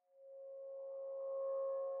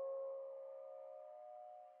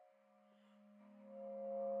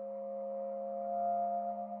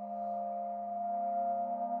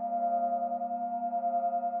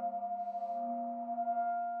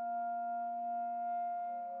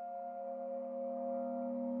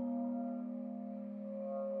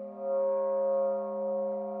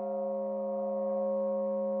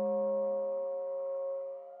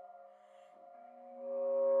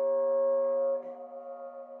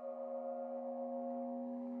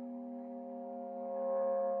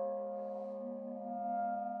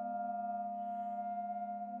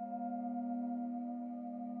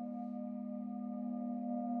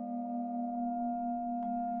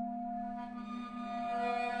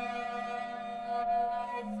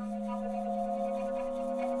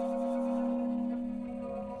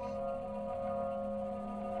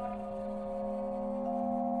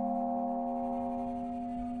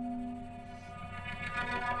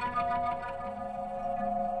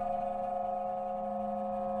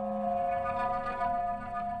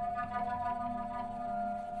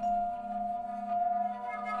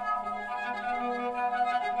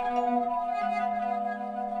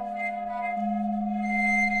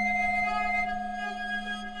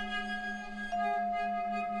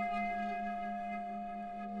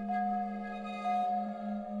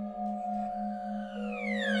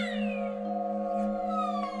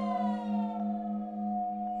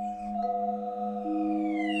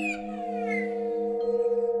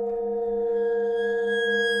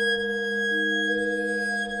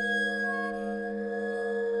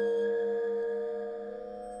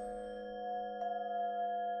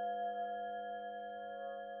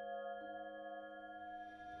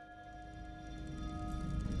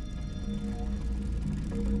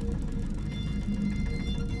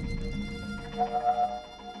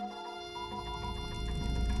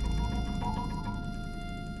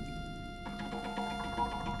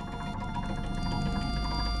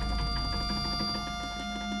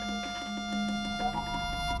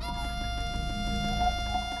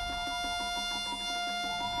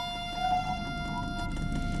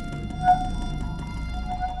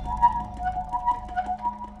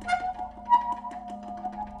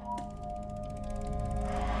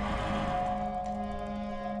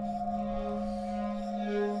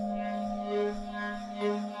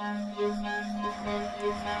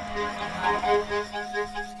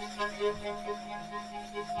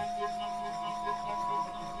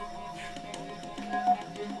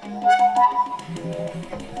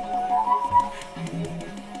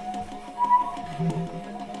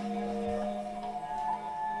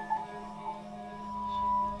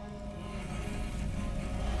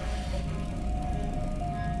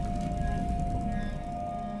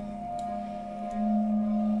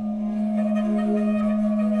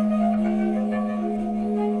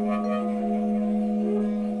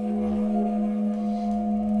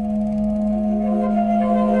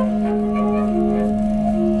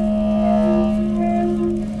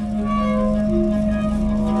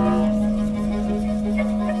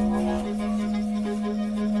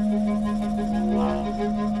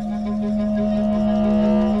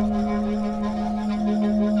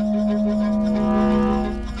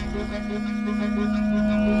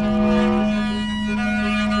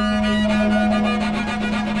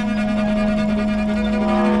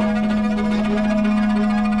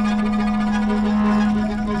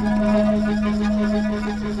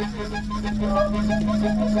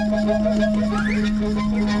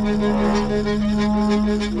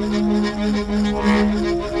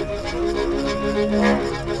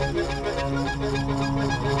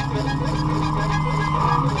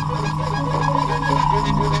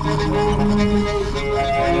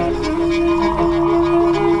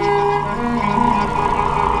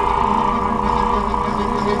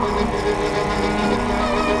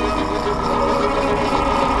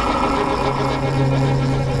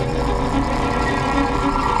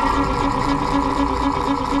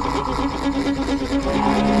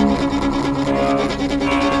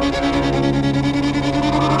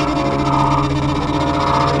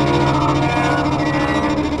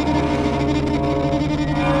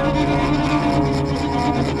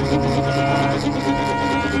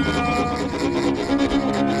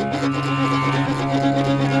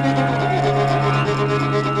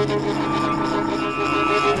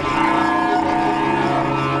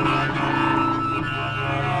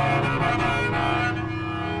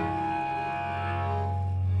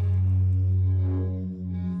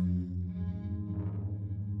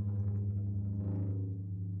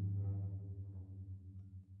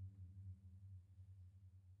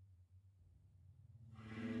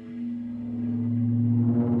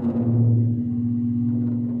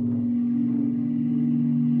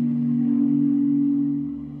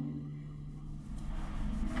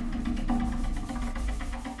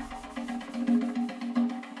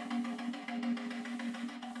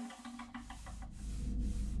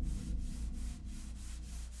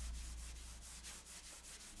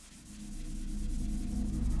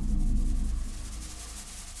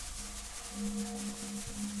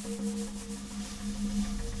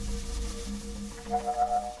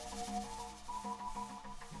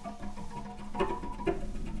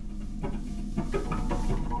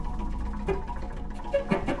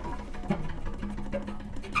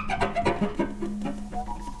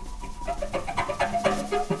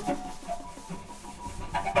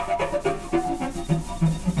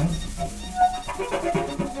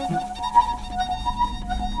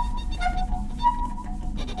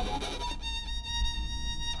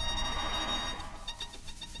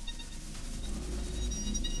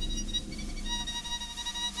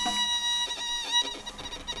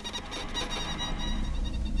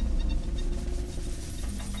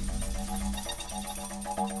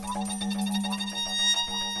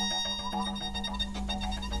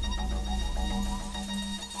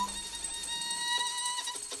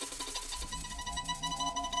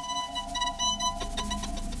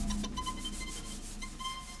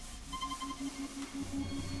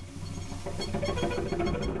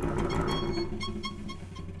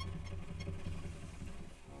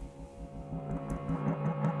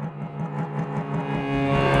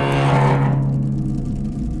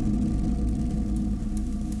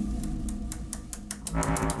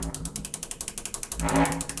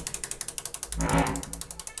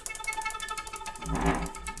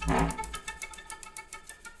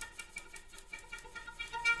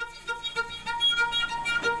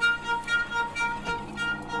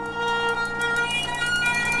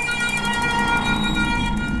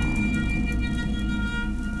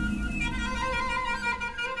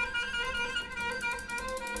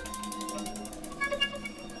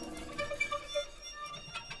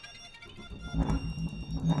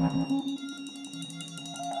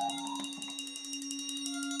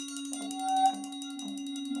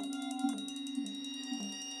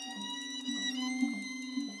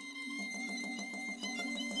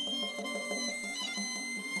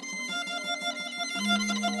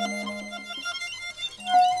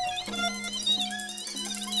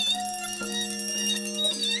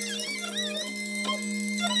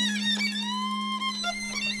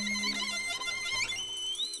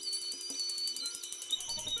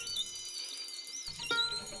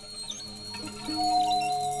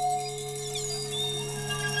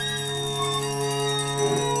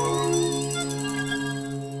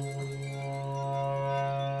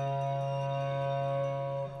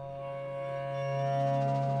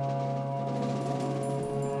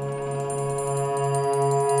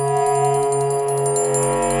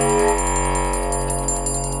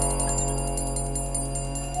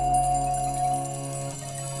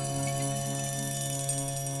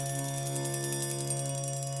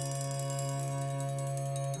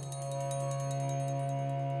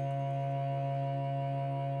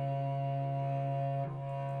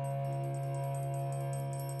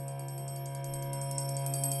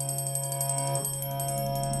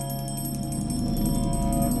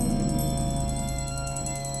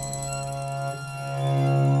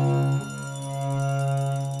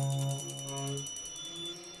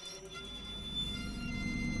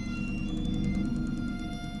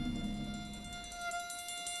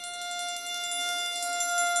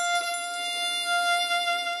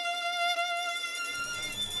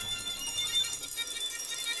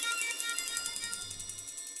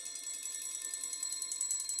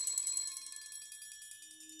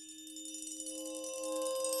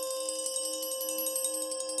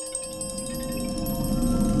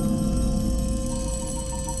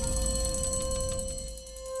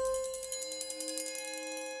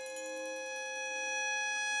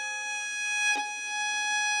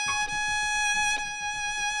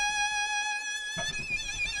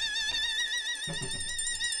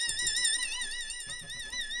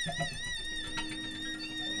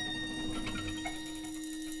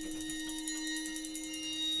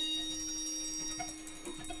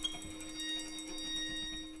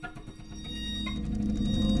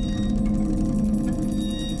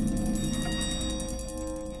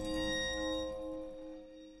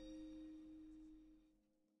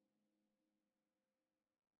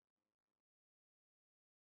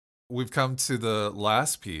 We've come to the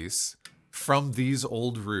last piece from these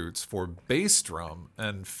old roots for bass drum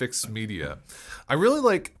and fixed media. I really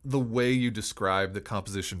like the way you describe the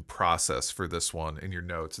composition process for this one in your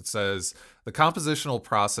notes. It says the compositional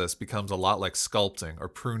process becomes a lot like sculpting or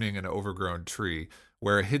pruning an overgrown tree,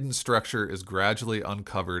 where a hidden structure is gradually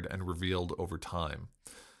uncovered and revealed over time.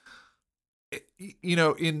 You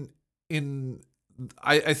know,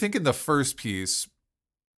 I think in the first piece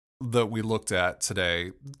that we looked at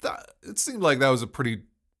today, it seemed like that was a pretty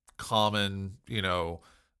common,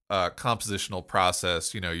 compositional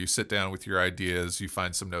process. You sit down with your ideas, you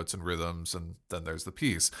find some notes and rhythms, and then there's the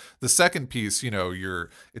piece. The second piece,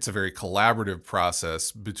 it's a very collaborative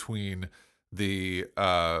process between the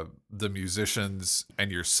musicians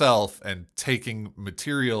and yourself, and taking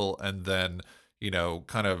material and then,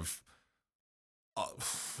 kind of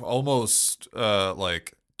almost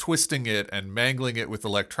like twisting it and mangling it with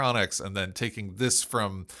electronics, and then taking this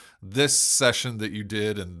from this session that you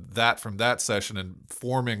did and that from that session, and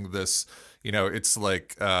forming this, it's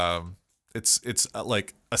like it's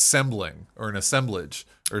like assembling, or an assemblage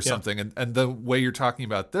or something. And the way you're talking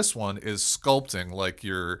about this one is sculpting, like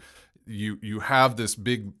you have this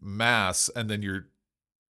big mass, and then you're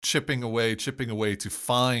chipping away to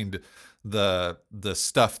find the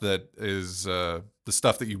stuff that is the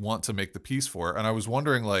stuff that you want to make the piece for. And I was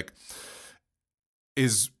wondering, like,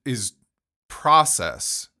 is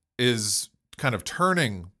process, is kind of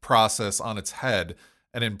turning process on its head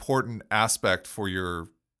an important aspect for your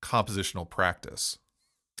compositional practice?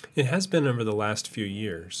 It has been over the last few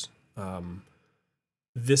years.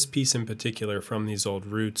 This piece in particular, From These Old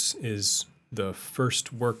Roots, is the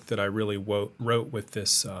first work that I really wrote with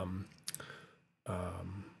this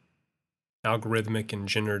algorithmic and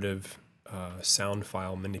generative sound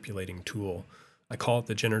file manipulating tool. I call it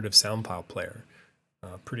the generative sound file player.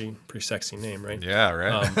 Pretty sexy name, right? Yeah,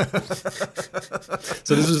 right.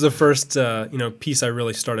 So this was the first piece I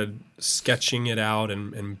really started sketching it out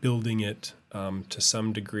and building it to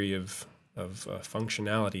some degree of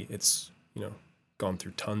functionality. It's gone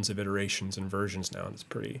through tons of iterations and versions now, and it's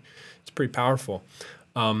pretty powerful.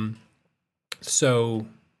 So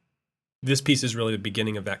this piece is really the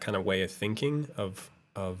beginning of that kind of way of thinking, of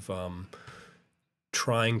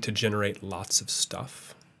trying to generate lots of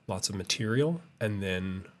stuff, lots of material, and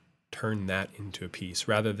then turn that into a piece,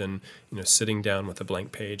 rather than sitting down with a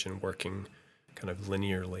blank page and working kind of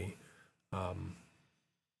linearly. I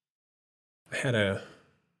had a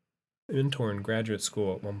mentor in graduate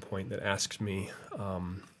school at one point that asked me, I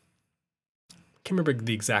can't remember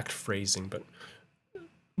the exact phrasing, but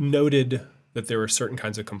noted that there are certain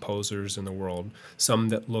kinds of composers in the world, some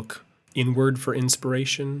that look inward for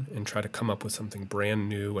inspiration and try to come up with something brand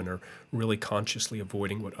new and are really consciously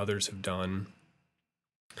avoiding what others have done.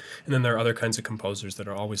 And then there are other kinds of composers that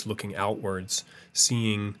are always looking outwards,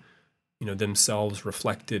 seeing, themselves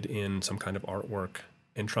reflected in some kind of artwork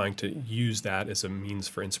and trying to use that as a means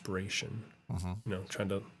for inspiration. Mm-hmm. Trying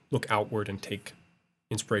to look outward and take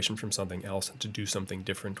inspiration from something else and to do something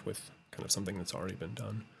different with kind of something that's already been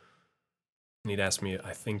done. And he'd asked me,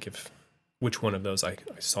 I think, which one of those I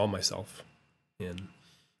saw myself in.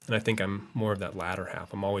 And I think I'm more of that latter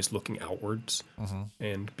half. I'm always looking outwards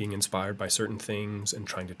and being inspired by certain things and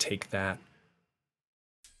trying to take that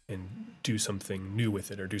and do something new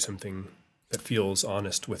with it, or do something that feels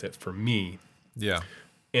honest with it for me. Yeah.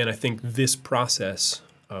 And I think this process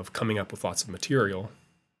of coming up with lots of material,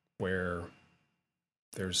 where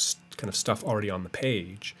there's kind of stuff already on the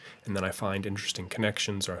page, and then I find interesting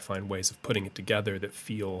connections, or I find ways of putting it together that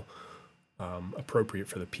feel appropriate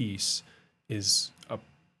for the piece, is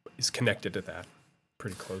connected to that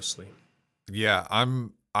pretty closely. Yeah,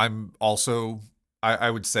 I'm also, I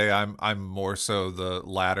would say I'm more so the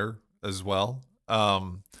latter as well.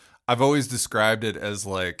 I've always described it as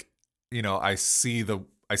like, I see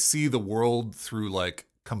the world through like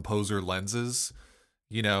composer lenses,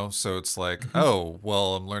 so it's like, oh,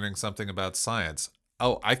 well, I'm learning something about science.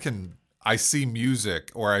 Oh, I see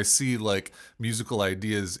music, or I see like musical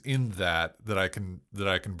ideas in that I can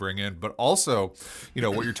bring in. But also,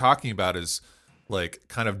 what you're talking about is like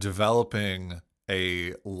kind of developing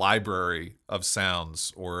a library of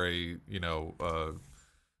sounds, or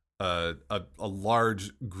a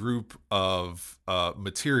large group of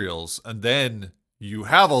materials, and then you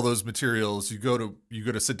have all those materials. You go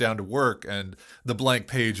to sit down to work, and the blank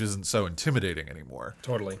page isn't so intimidating anymore.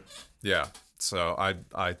 Totally. Yeah. So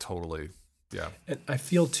I totally, yeah. And I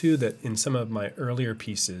feel too that in some of my earlier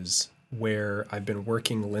pieces where I've been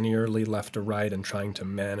working linearly left to right and trying to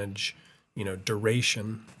manage,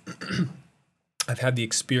 duration, I've had the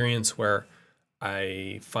experience where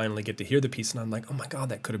I finally get to hear the piece and I'm like, oh my God,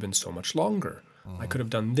 that could have been so much longer. I could have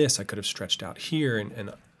done this. I could have stretched out here.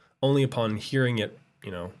 And only upon hearing it,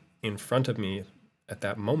 in front of me at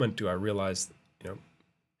that moment do I realize,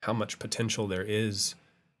 how much potential there is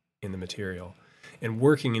in the material. And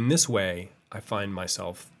working in this way, I find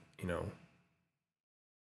myself,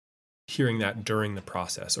 hearing that during the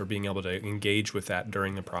process, or being able to engage with that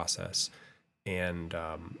during the process, and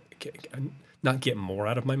not get more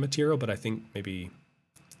out of my material, but I think maybe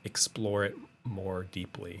explore it more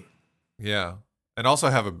deeply. Yeah. And also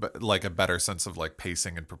have a better sense of like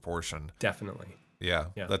pacing and proportion. Definitely. Yeah.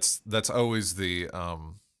 Yeah. That's always the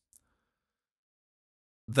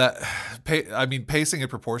pacing and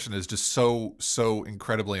proportion is just so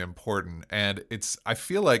incredibly important. And I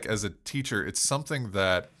feel like as a teacher, it's something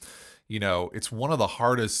that, it's one of the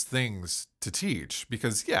hardest things to teach,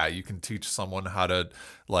 because you can teach someone how to,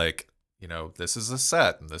 like, this is a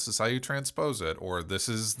set and this is how you transpose it, or this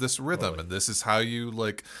is this rhythm and this is how you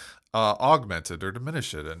like augment it or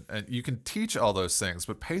diminish it. And you can teach all those things,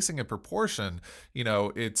 but pacing and proportion,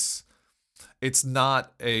 it's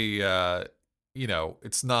not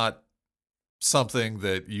it's not something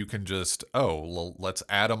that you can just, let's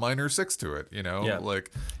add a minor six to it,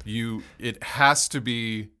 like it has to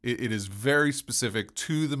be, it is very specific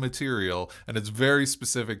to the material, and it's very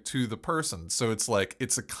specific to the person. So it's like,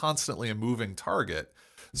 it's constantly a moving target.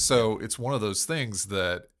 So it's one of those things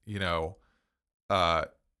that,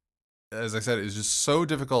 as I said, is just so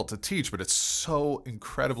difficult to teach, but it's so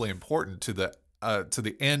incredibly important to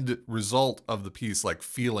the end result of the piece, like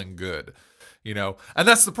feeling good. And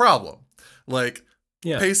that's the problem. Like,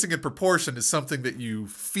 pacing and proportion is something that you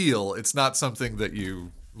feel. It's not something that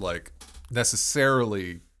you like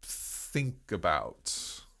necessarily think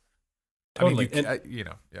about. Totally. I mean,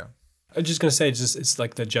 yeah. I'm just gonna say, it's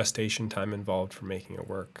like the gestation time involved for making it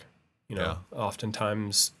work.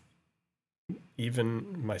 Oftentimes,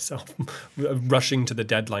 even myself, rushing to the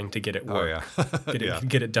deadline to get it work,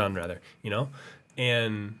 get it done rather.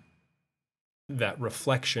 And that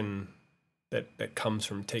reflection that comes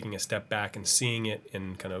from taking a step back and seeing it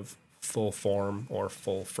in kind of full form or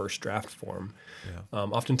full first draft form,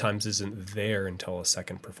 oftentimes isn't there until a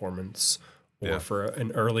second performance, or for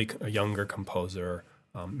a younger composer,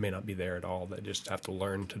 may not be there at all. They just have to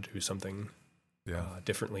learn to do something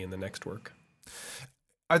differently in the next work.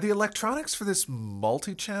 Are the electronics for this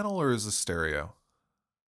multi-channel, or is it stereo?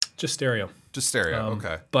 Just stereo. Just stereo,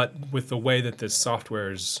 okay. But with the way that this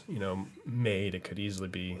software is, made, it could easily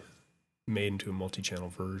be made into a multi-channel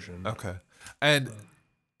version. Okay. And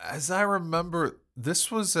as I remember,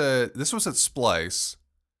 this was at Splice,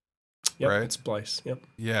 right? It's Splice. Yep.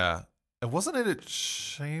 Yeah. And wasn't it at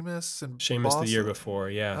Seamus and Boston? The year before,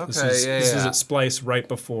 yeah. Okay, this is at Splice right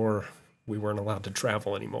before we weren't allowed to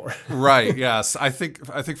travel anymore. Right. Yes. I think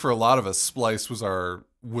for a lot of us, Splice was our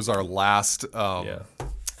last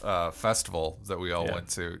festival that we all went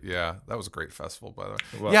to. Yeah, that was a great festival, by the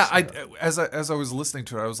way. As I was listening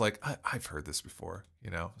to it, I was like, I've heard this before,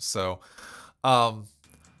 So,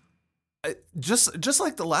 just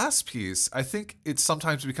like the last piece, I think it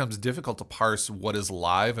sometimes becomes difficult to parse what is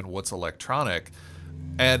live and what's electronic,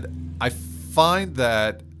 and I find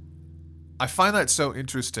that so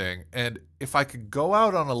interesting. And if I could go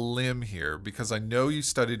out on a limb here, because I know you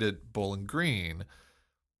studied at Bowling Green,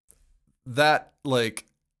 that like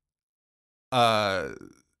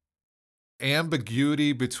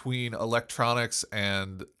ambiguity between electronics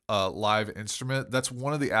and live instrument, that's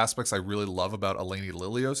one of the aspects I really love about Eleni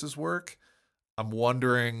Lilios's work. I'm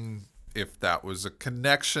wondering if that was a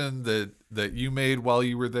connection that you made while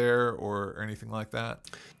you were there, or anything like that.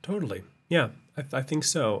 Totally. Yeah, I think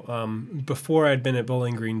so. Before I'd been at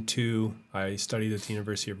Bowling Green too, I studied at the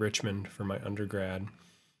University of Richmond for my undergrad,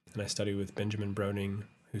 and I studied with Benjamin Broning,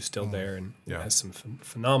 who's still there and has some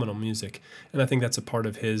phenomenal music. And I think that's a part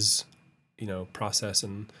of his, process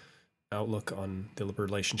and outlook on the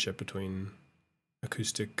relationship between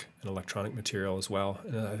acoustic and electronic material as well.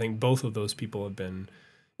 And I think both of those people have been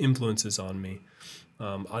influences on me.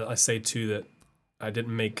 I say too that I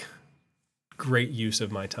didn't make great use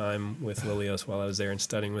of my time with Lilios while I was there and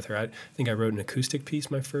studying with her. I think I wrote an acoustic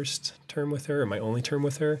piece my first term with her, or my only term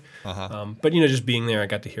with her. But just being there, I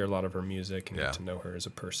got to hear a lot of her music and get to know her as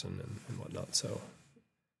a person and whatnot. So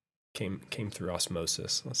came through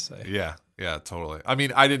osmosis, let's say. Yeah, totally. I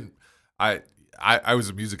mean, I was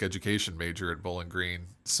a music education major at Bowling Green,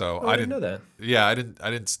 so I didn't know that. Yeah, I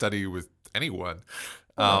didn't study with anyone.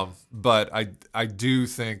 But I do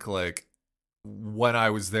think like when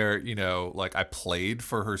I was there, like I played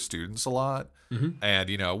for her students a lot,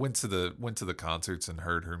 and went to the concerts and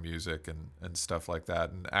heard her music and stuff like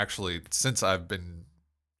that. And actually, since I've been,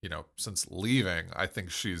 since leaving, I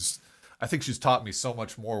think she's taught me so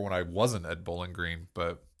much more when I wasn't at Bowling Green.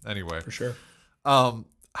 But anyway, for sure.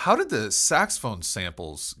 How did the saxophone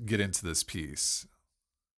samples get into this piece?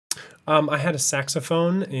 I had a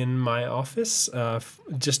saxophone in my office,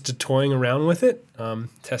 just toying around with it,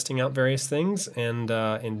 testing out various things, and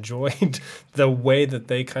enjoyed the way that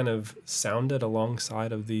they kind of sounded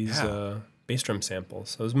alongside of these bass drum samples.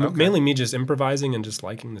 So it was mainly me just improvising and just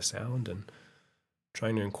liking the sound and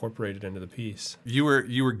trying to incorporate it into the piece. You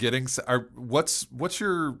were getting what's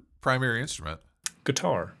your primary instrument?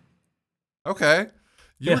 Guitar. Okay.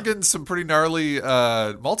 You were getting some pretty gnarly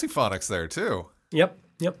multiphonics there too. Yep.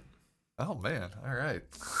 Oh man! All right.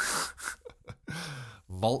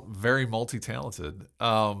 Very multi-talented.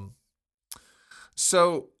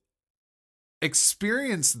 So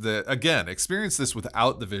experience this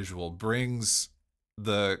without the visual brings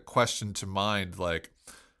the question to mind, like,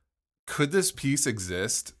 could this piece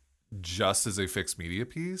exist just as a fixed media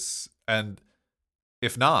piece? And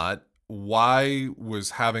if not, why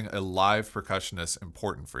was having a live percussionist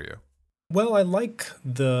important for you? Well, I like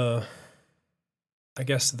the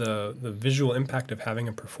visual impact of having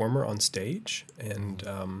a performer on stage and,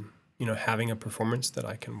 having a performance that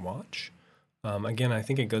I can watch. Again, I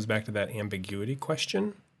think it goes back to that ambiguity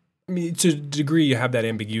question. I mean, to a degree, you have that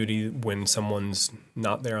ambiguity when someone's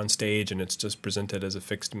not there on stage and it's just presented as a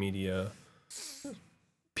fixed media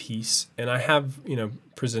piece. And I have,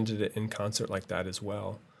 presented it in concert like that as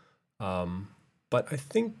well. But I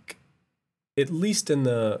think, at least in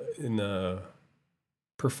the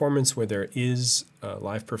performance where there is a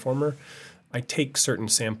live performer, I take certain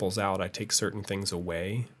samples out. I take certain things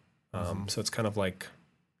away. So it's kind of like,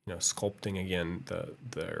 sculpting again.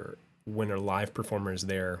 When a live performer is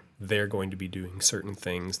there, they're going to be doing certain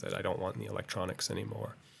things that I don't want in the electronics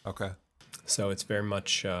anymore. Okay. So it's very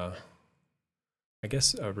much, a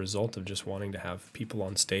result of just wanting to have people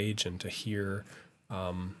on stage and to hear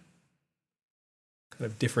kind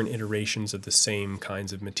of different iterations of the same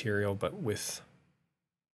kinds of material, but with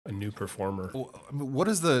a new performer. What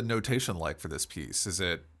is the notation like for this piece?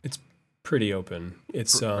 It's pretty open.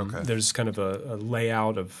 It's there's kind of a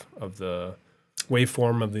layout of the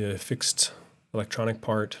waveform of the fixed electronic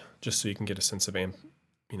part, just so you can get a sense of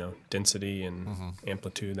density and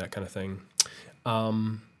amplitude, that kind of thing.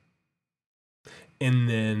 And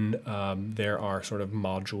then there are sort of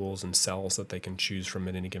modules and cells that they can choose from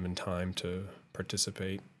at any given time to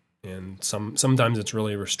participate. And sometimes it's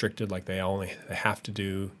really restricted, like they have to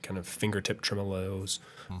do kind of fingertip tremolos.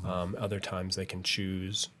 Other times they can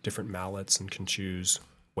choose different mallets and can choose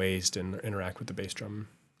ways to interact with the bass drum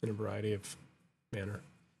in a variety of manner.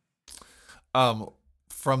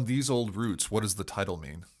 From These Old Roots, what does the title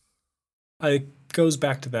mean? It goes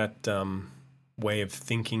back to that way of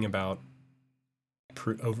thinking about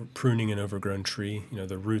pruning an overgrown tree.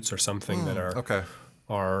 The roots are something that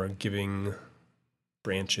are giving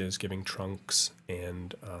branches, giving trunks,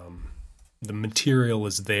 and the material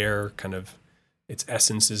is there, kind of its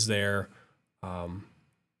essence is there.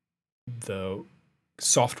 The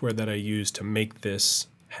software that I use to make this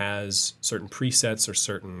has certain presets or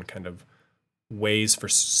certain kind of ways for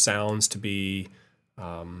sounds to be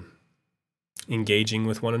engaging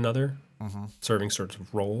with one another, serving sorts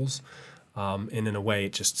of roles. And in a way,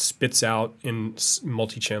 it just spits out in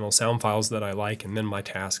multi-channel sound files that I like, and then my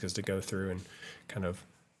task is to go through and kind of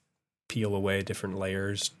peel away different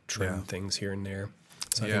layers, trim things here and there.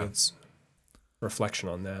 So I think it's a reflection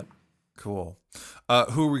on that. Cool.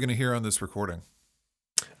 Who are we going to hear on this recording?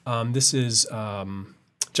 This is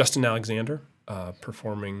Justin Alexander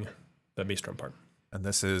performing the bass drum part. And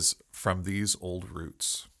this is From These Old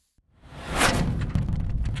Roots.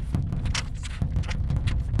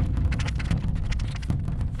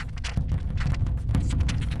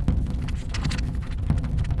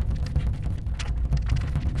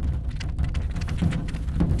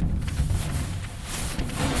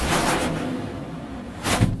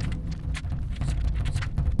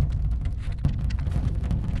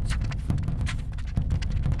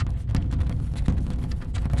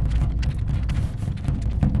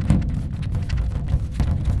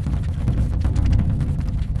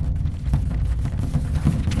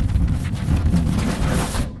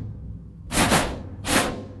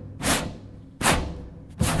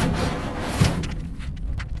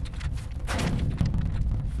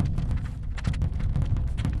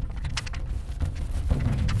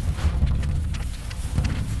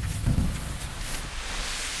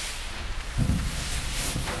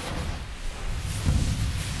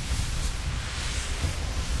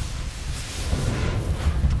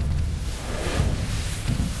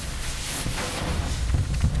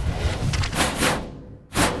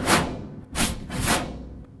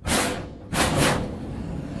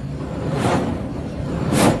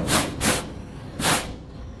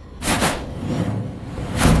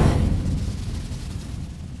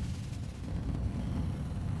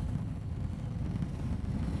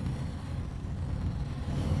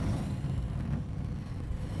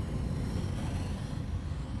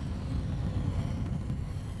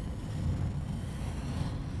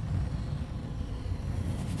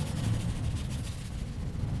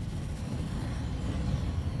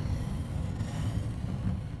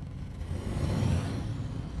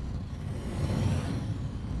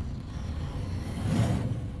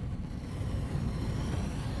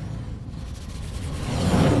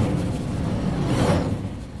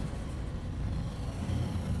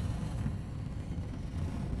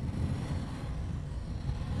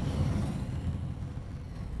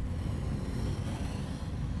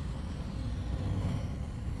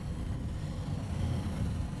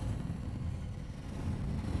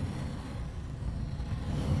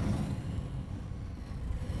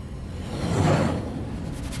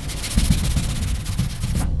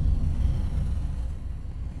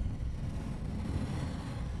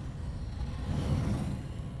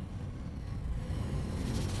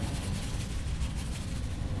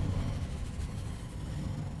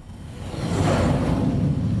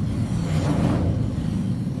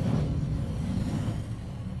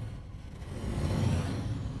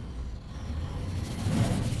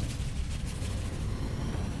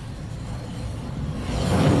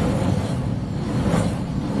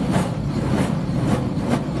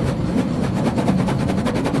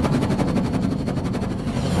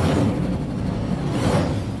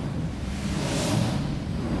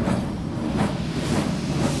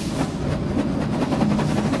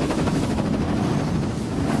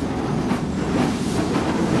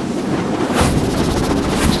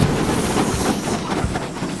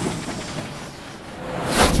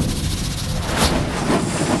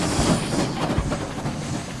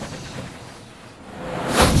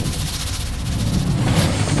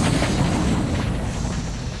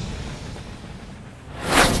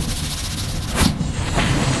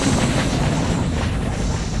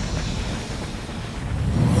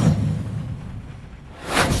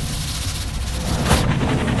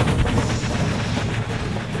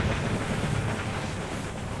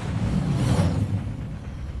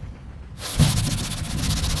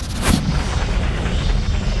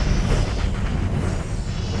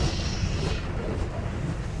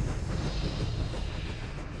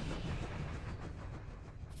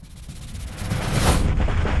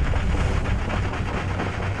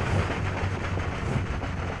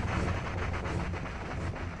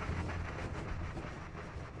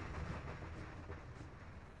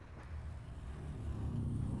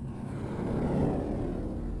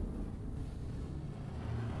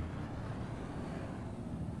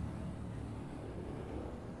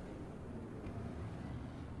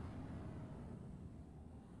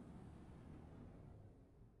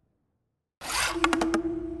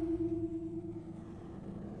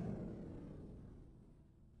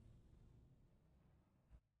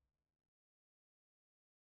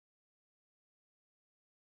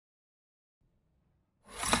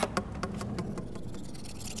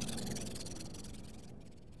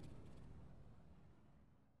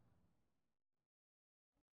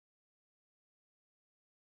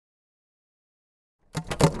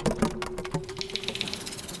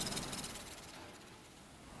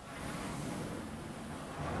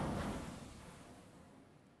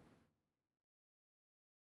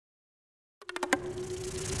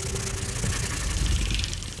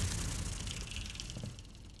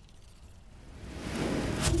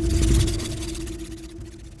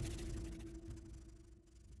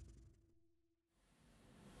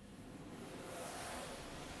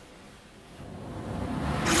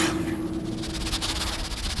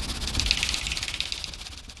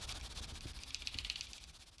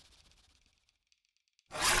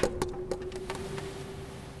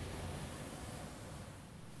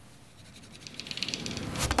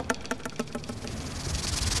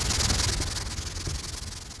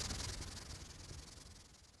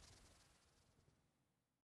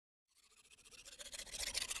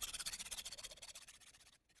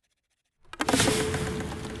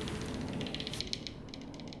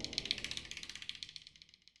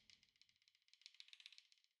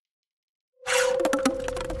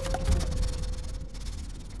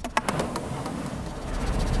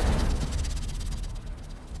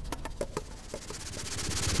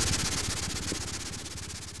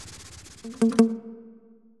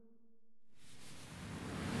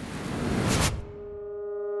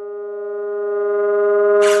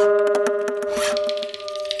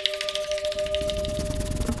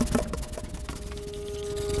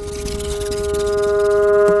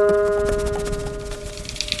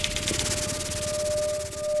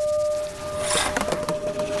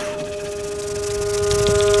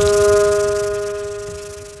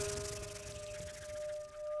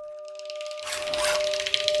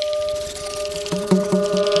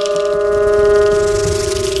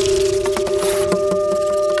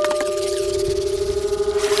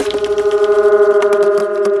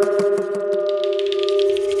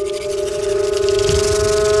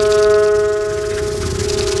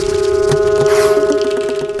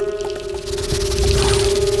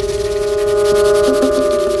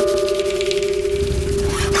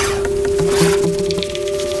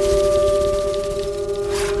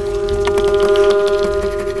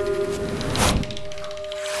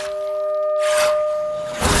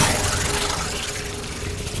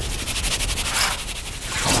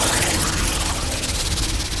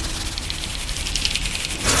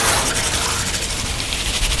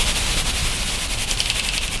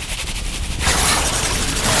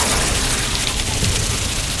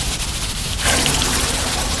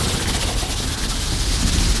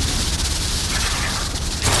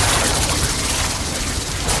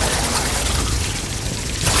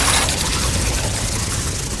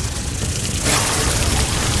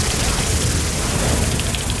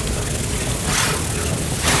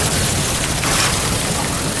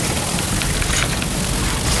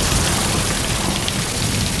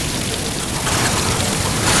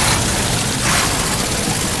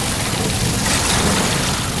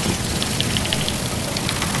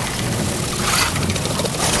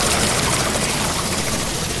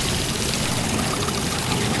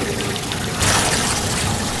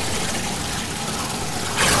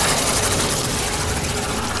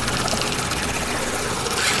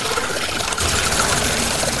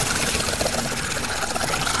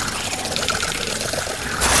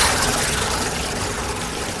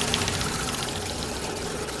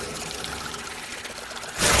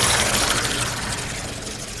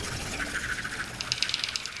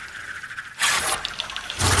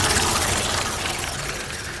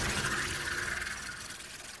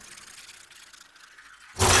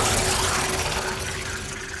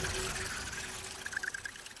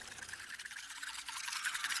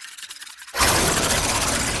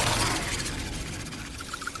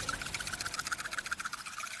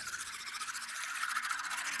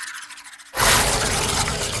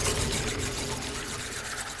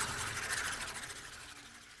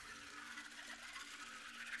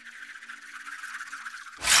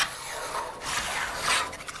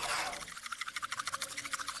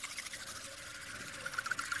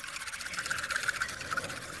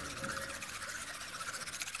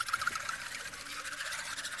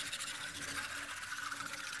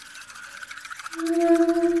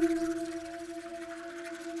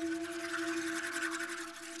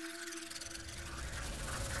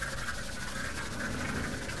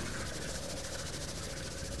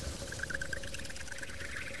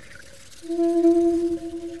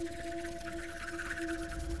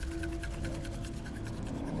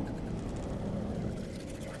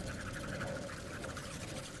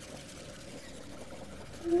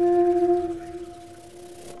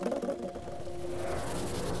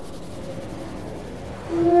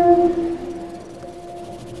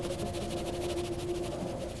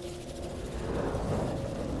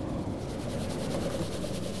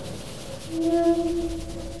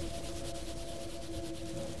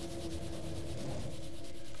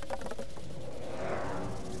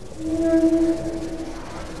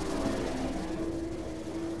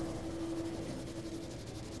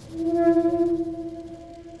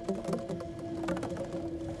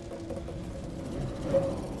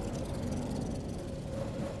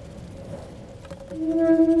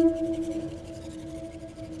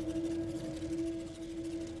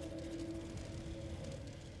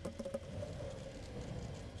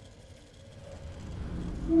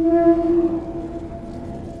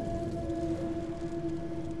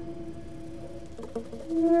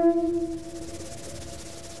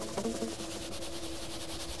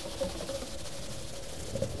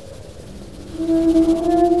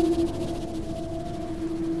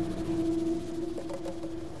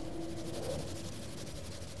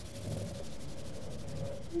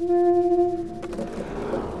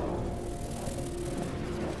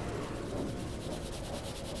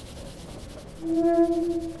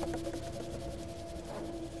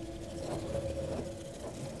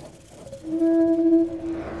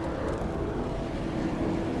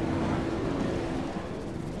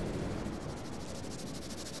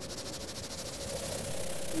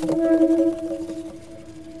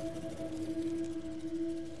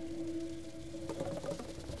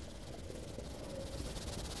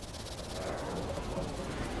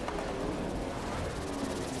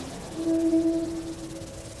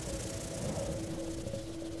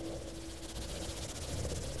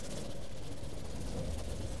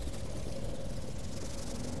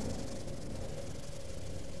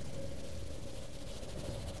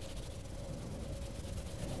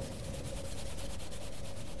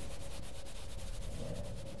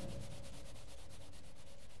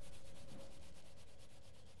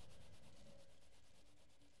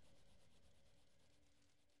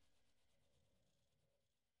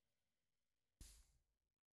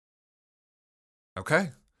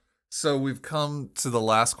 Okay. So we've come to the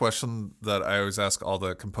last question that I always ask all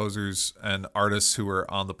the composers and artists who are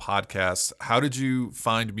on the podcast. How did you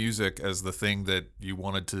find music as the thing that you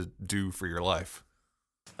wanted to do for your life?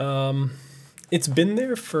 It's been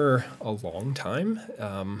there for a long time,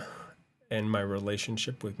 and my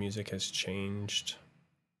relationship with music has changed.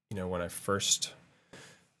 When I first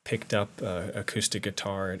picked up acoustic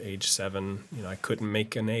guitar at age 7, I couldn't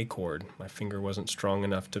make an A chord. My finger wasn't strong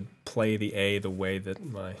enough to play the A the way that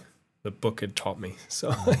the book had taught me. So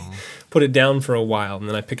I put it down for a while, and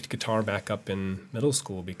then I picked guitar back up in middle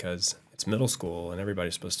school because it's middle school and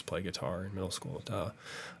everybody's supposed to play guitar in middle school.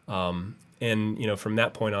 And from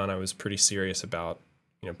that point on, I was pretty serious about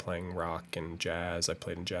playing rock and jazz. I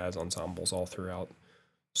played in jazz ensembles all throughout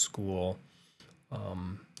school.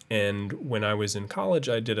 And when I was in college,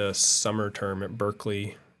 I did a summer term at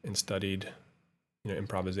Berklee and studied,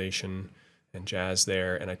 improvisation and jazz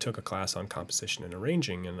there. And I took a class on composition and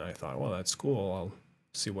arranging. And I thought, well, that's cool. I'll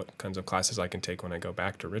see what kinds of classes I can take when I go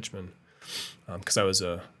back to Richmond. Because I was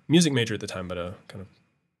a music major at the time, but a kind of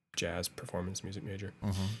jazz performance music major.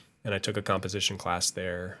 Mm-hmm. And I took a composition class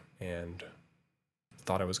there and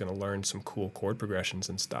thought I was going to learn some cool chord progressions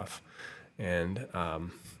and stuff. And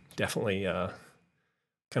definitely kind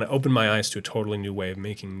of opened my eyes to a totally new way of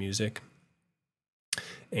making music.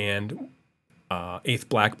 And Eighth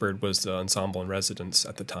Blackbird was the ensemble in residence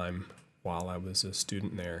at the time while I was a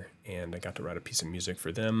student there. And I got to write a piece of music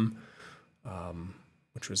for them,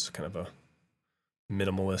 which was kind of a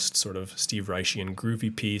minimalist sort of Steve Reichian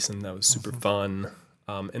groovy piece. And that was super fun.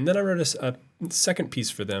 And then I wrote a second piece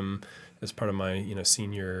for them as part of my,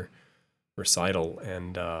 senior recital.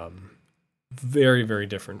 And very, very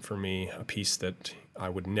different for me, a piece that I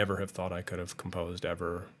would never have thought I could have composed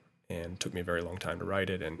ever, and took me a very long time to write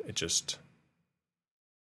it. And it just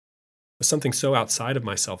was something so outside of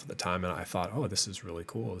myself at the time. And I thought, oh, this is really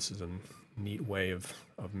cool. This is a neat way of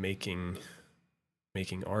making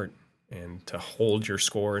art, and to hold your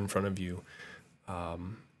score in front of you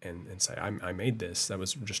and say, I made this. That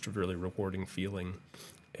was just a really rewarding feeling.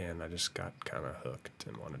 And I just got kind of hooked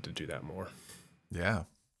and wanted to do that more. Yeah.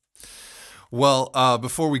 Well,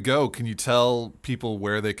 before we go, can you tell people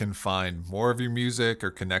where they can find more of your music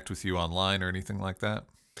or connect with you online or anything like that?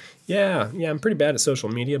 Yeah, I'm pretty bad at social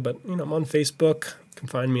media, but I'm on Facebook. You can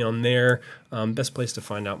find me on there. Best place to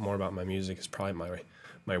find out more about my music is probably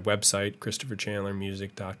my website,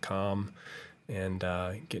 ChristopherChandlerMusic.com, and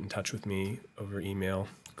get in touch with me over email,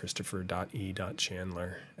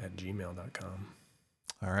 christopher.e.chandler@gmail.com.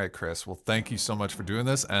 All right, Chris. Well, thank you so much for doing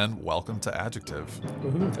this, and welcome to Adjective.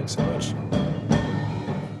 Thanks so much.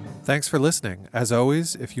 Thanks for listening. As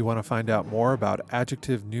always, if you want to find out more about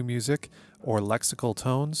Adjective New Music or Lexical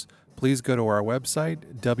Tones, please go to our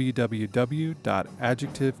website,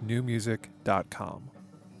 www.adjectivenewmusic.com.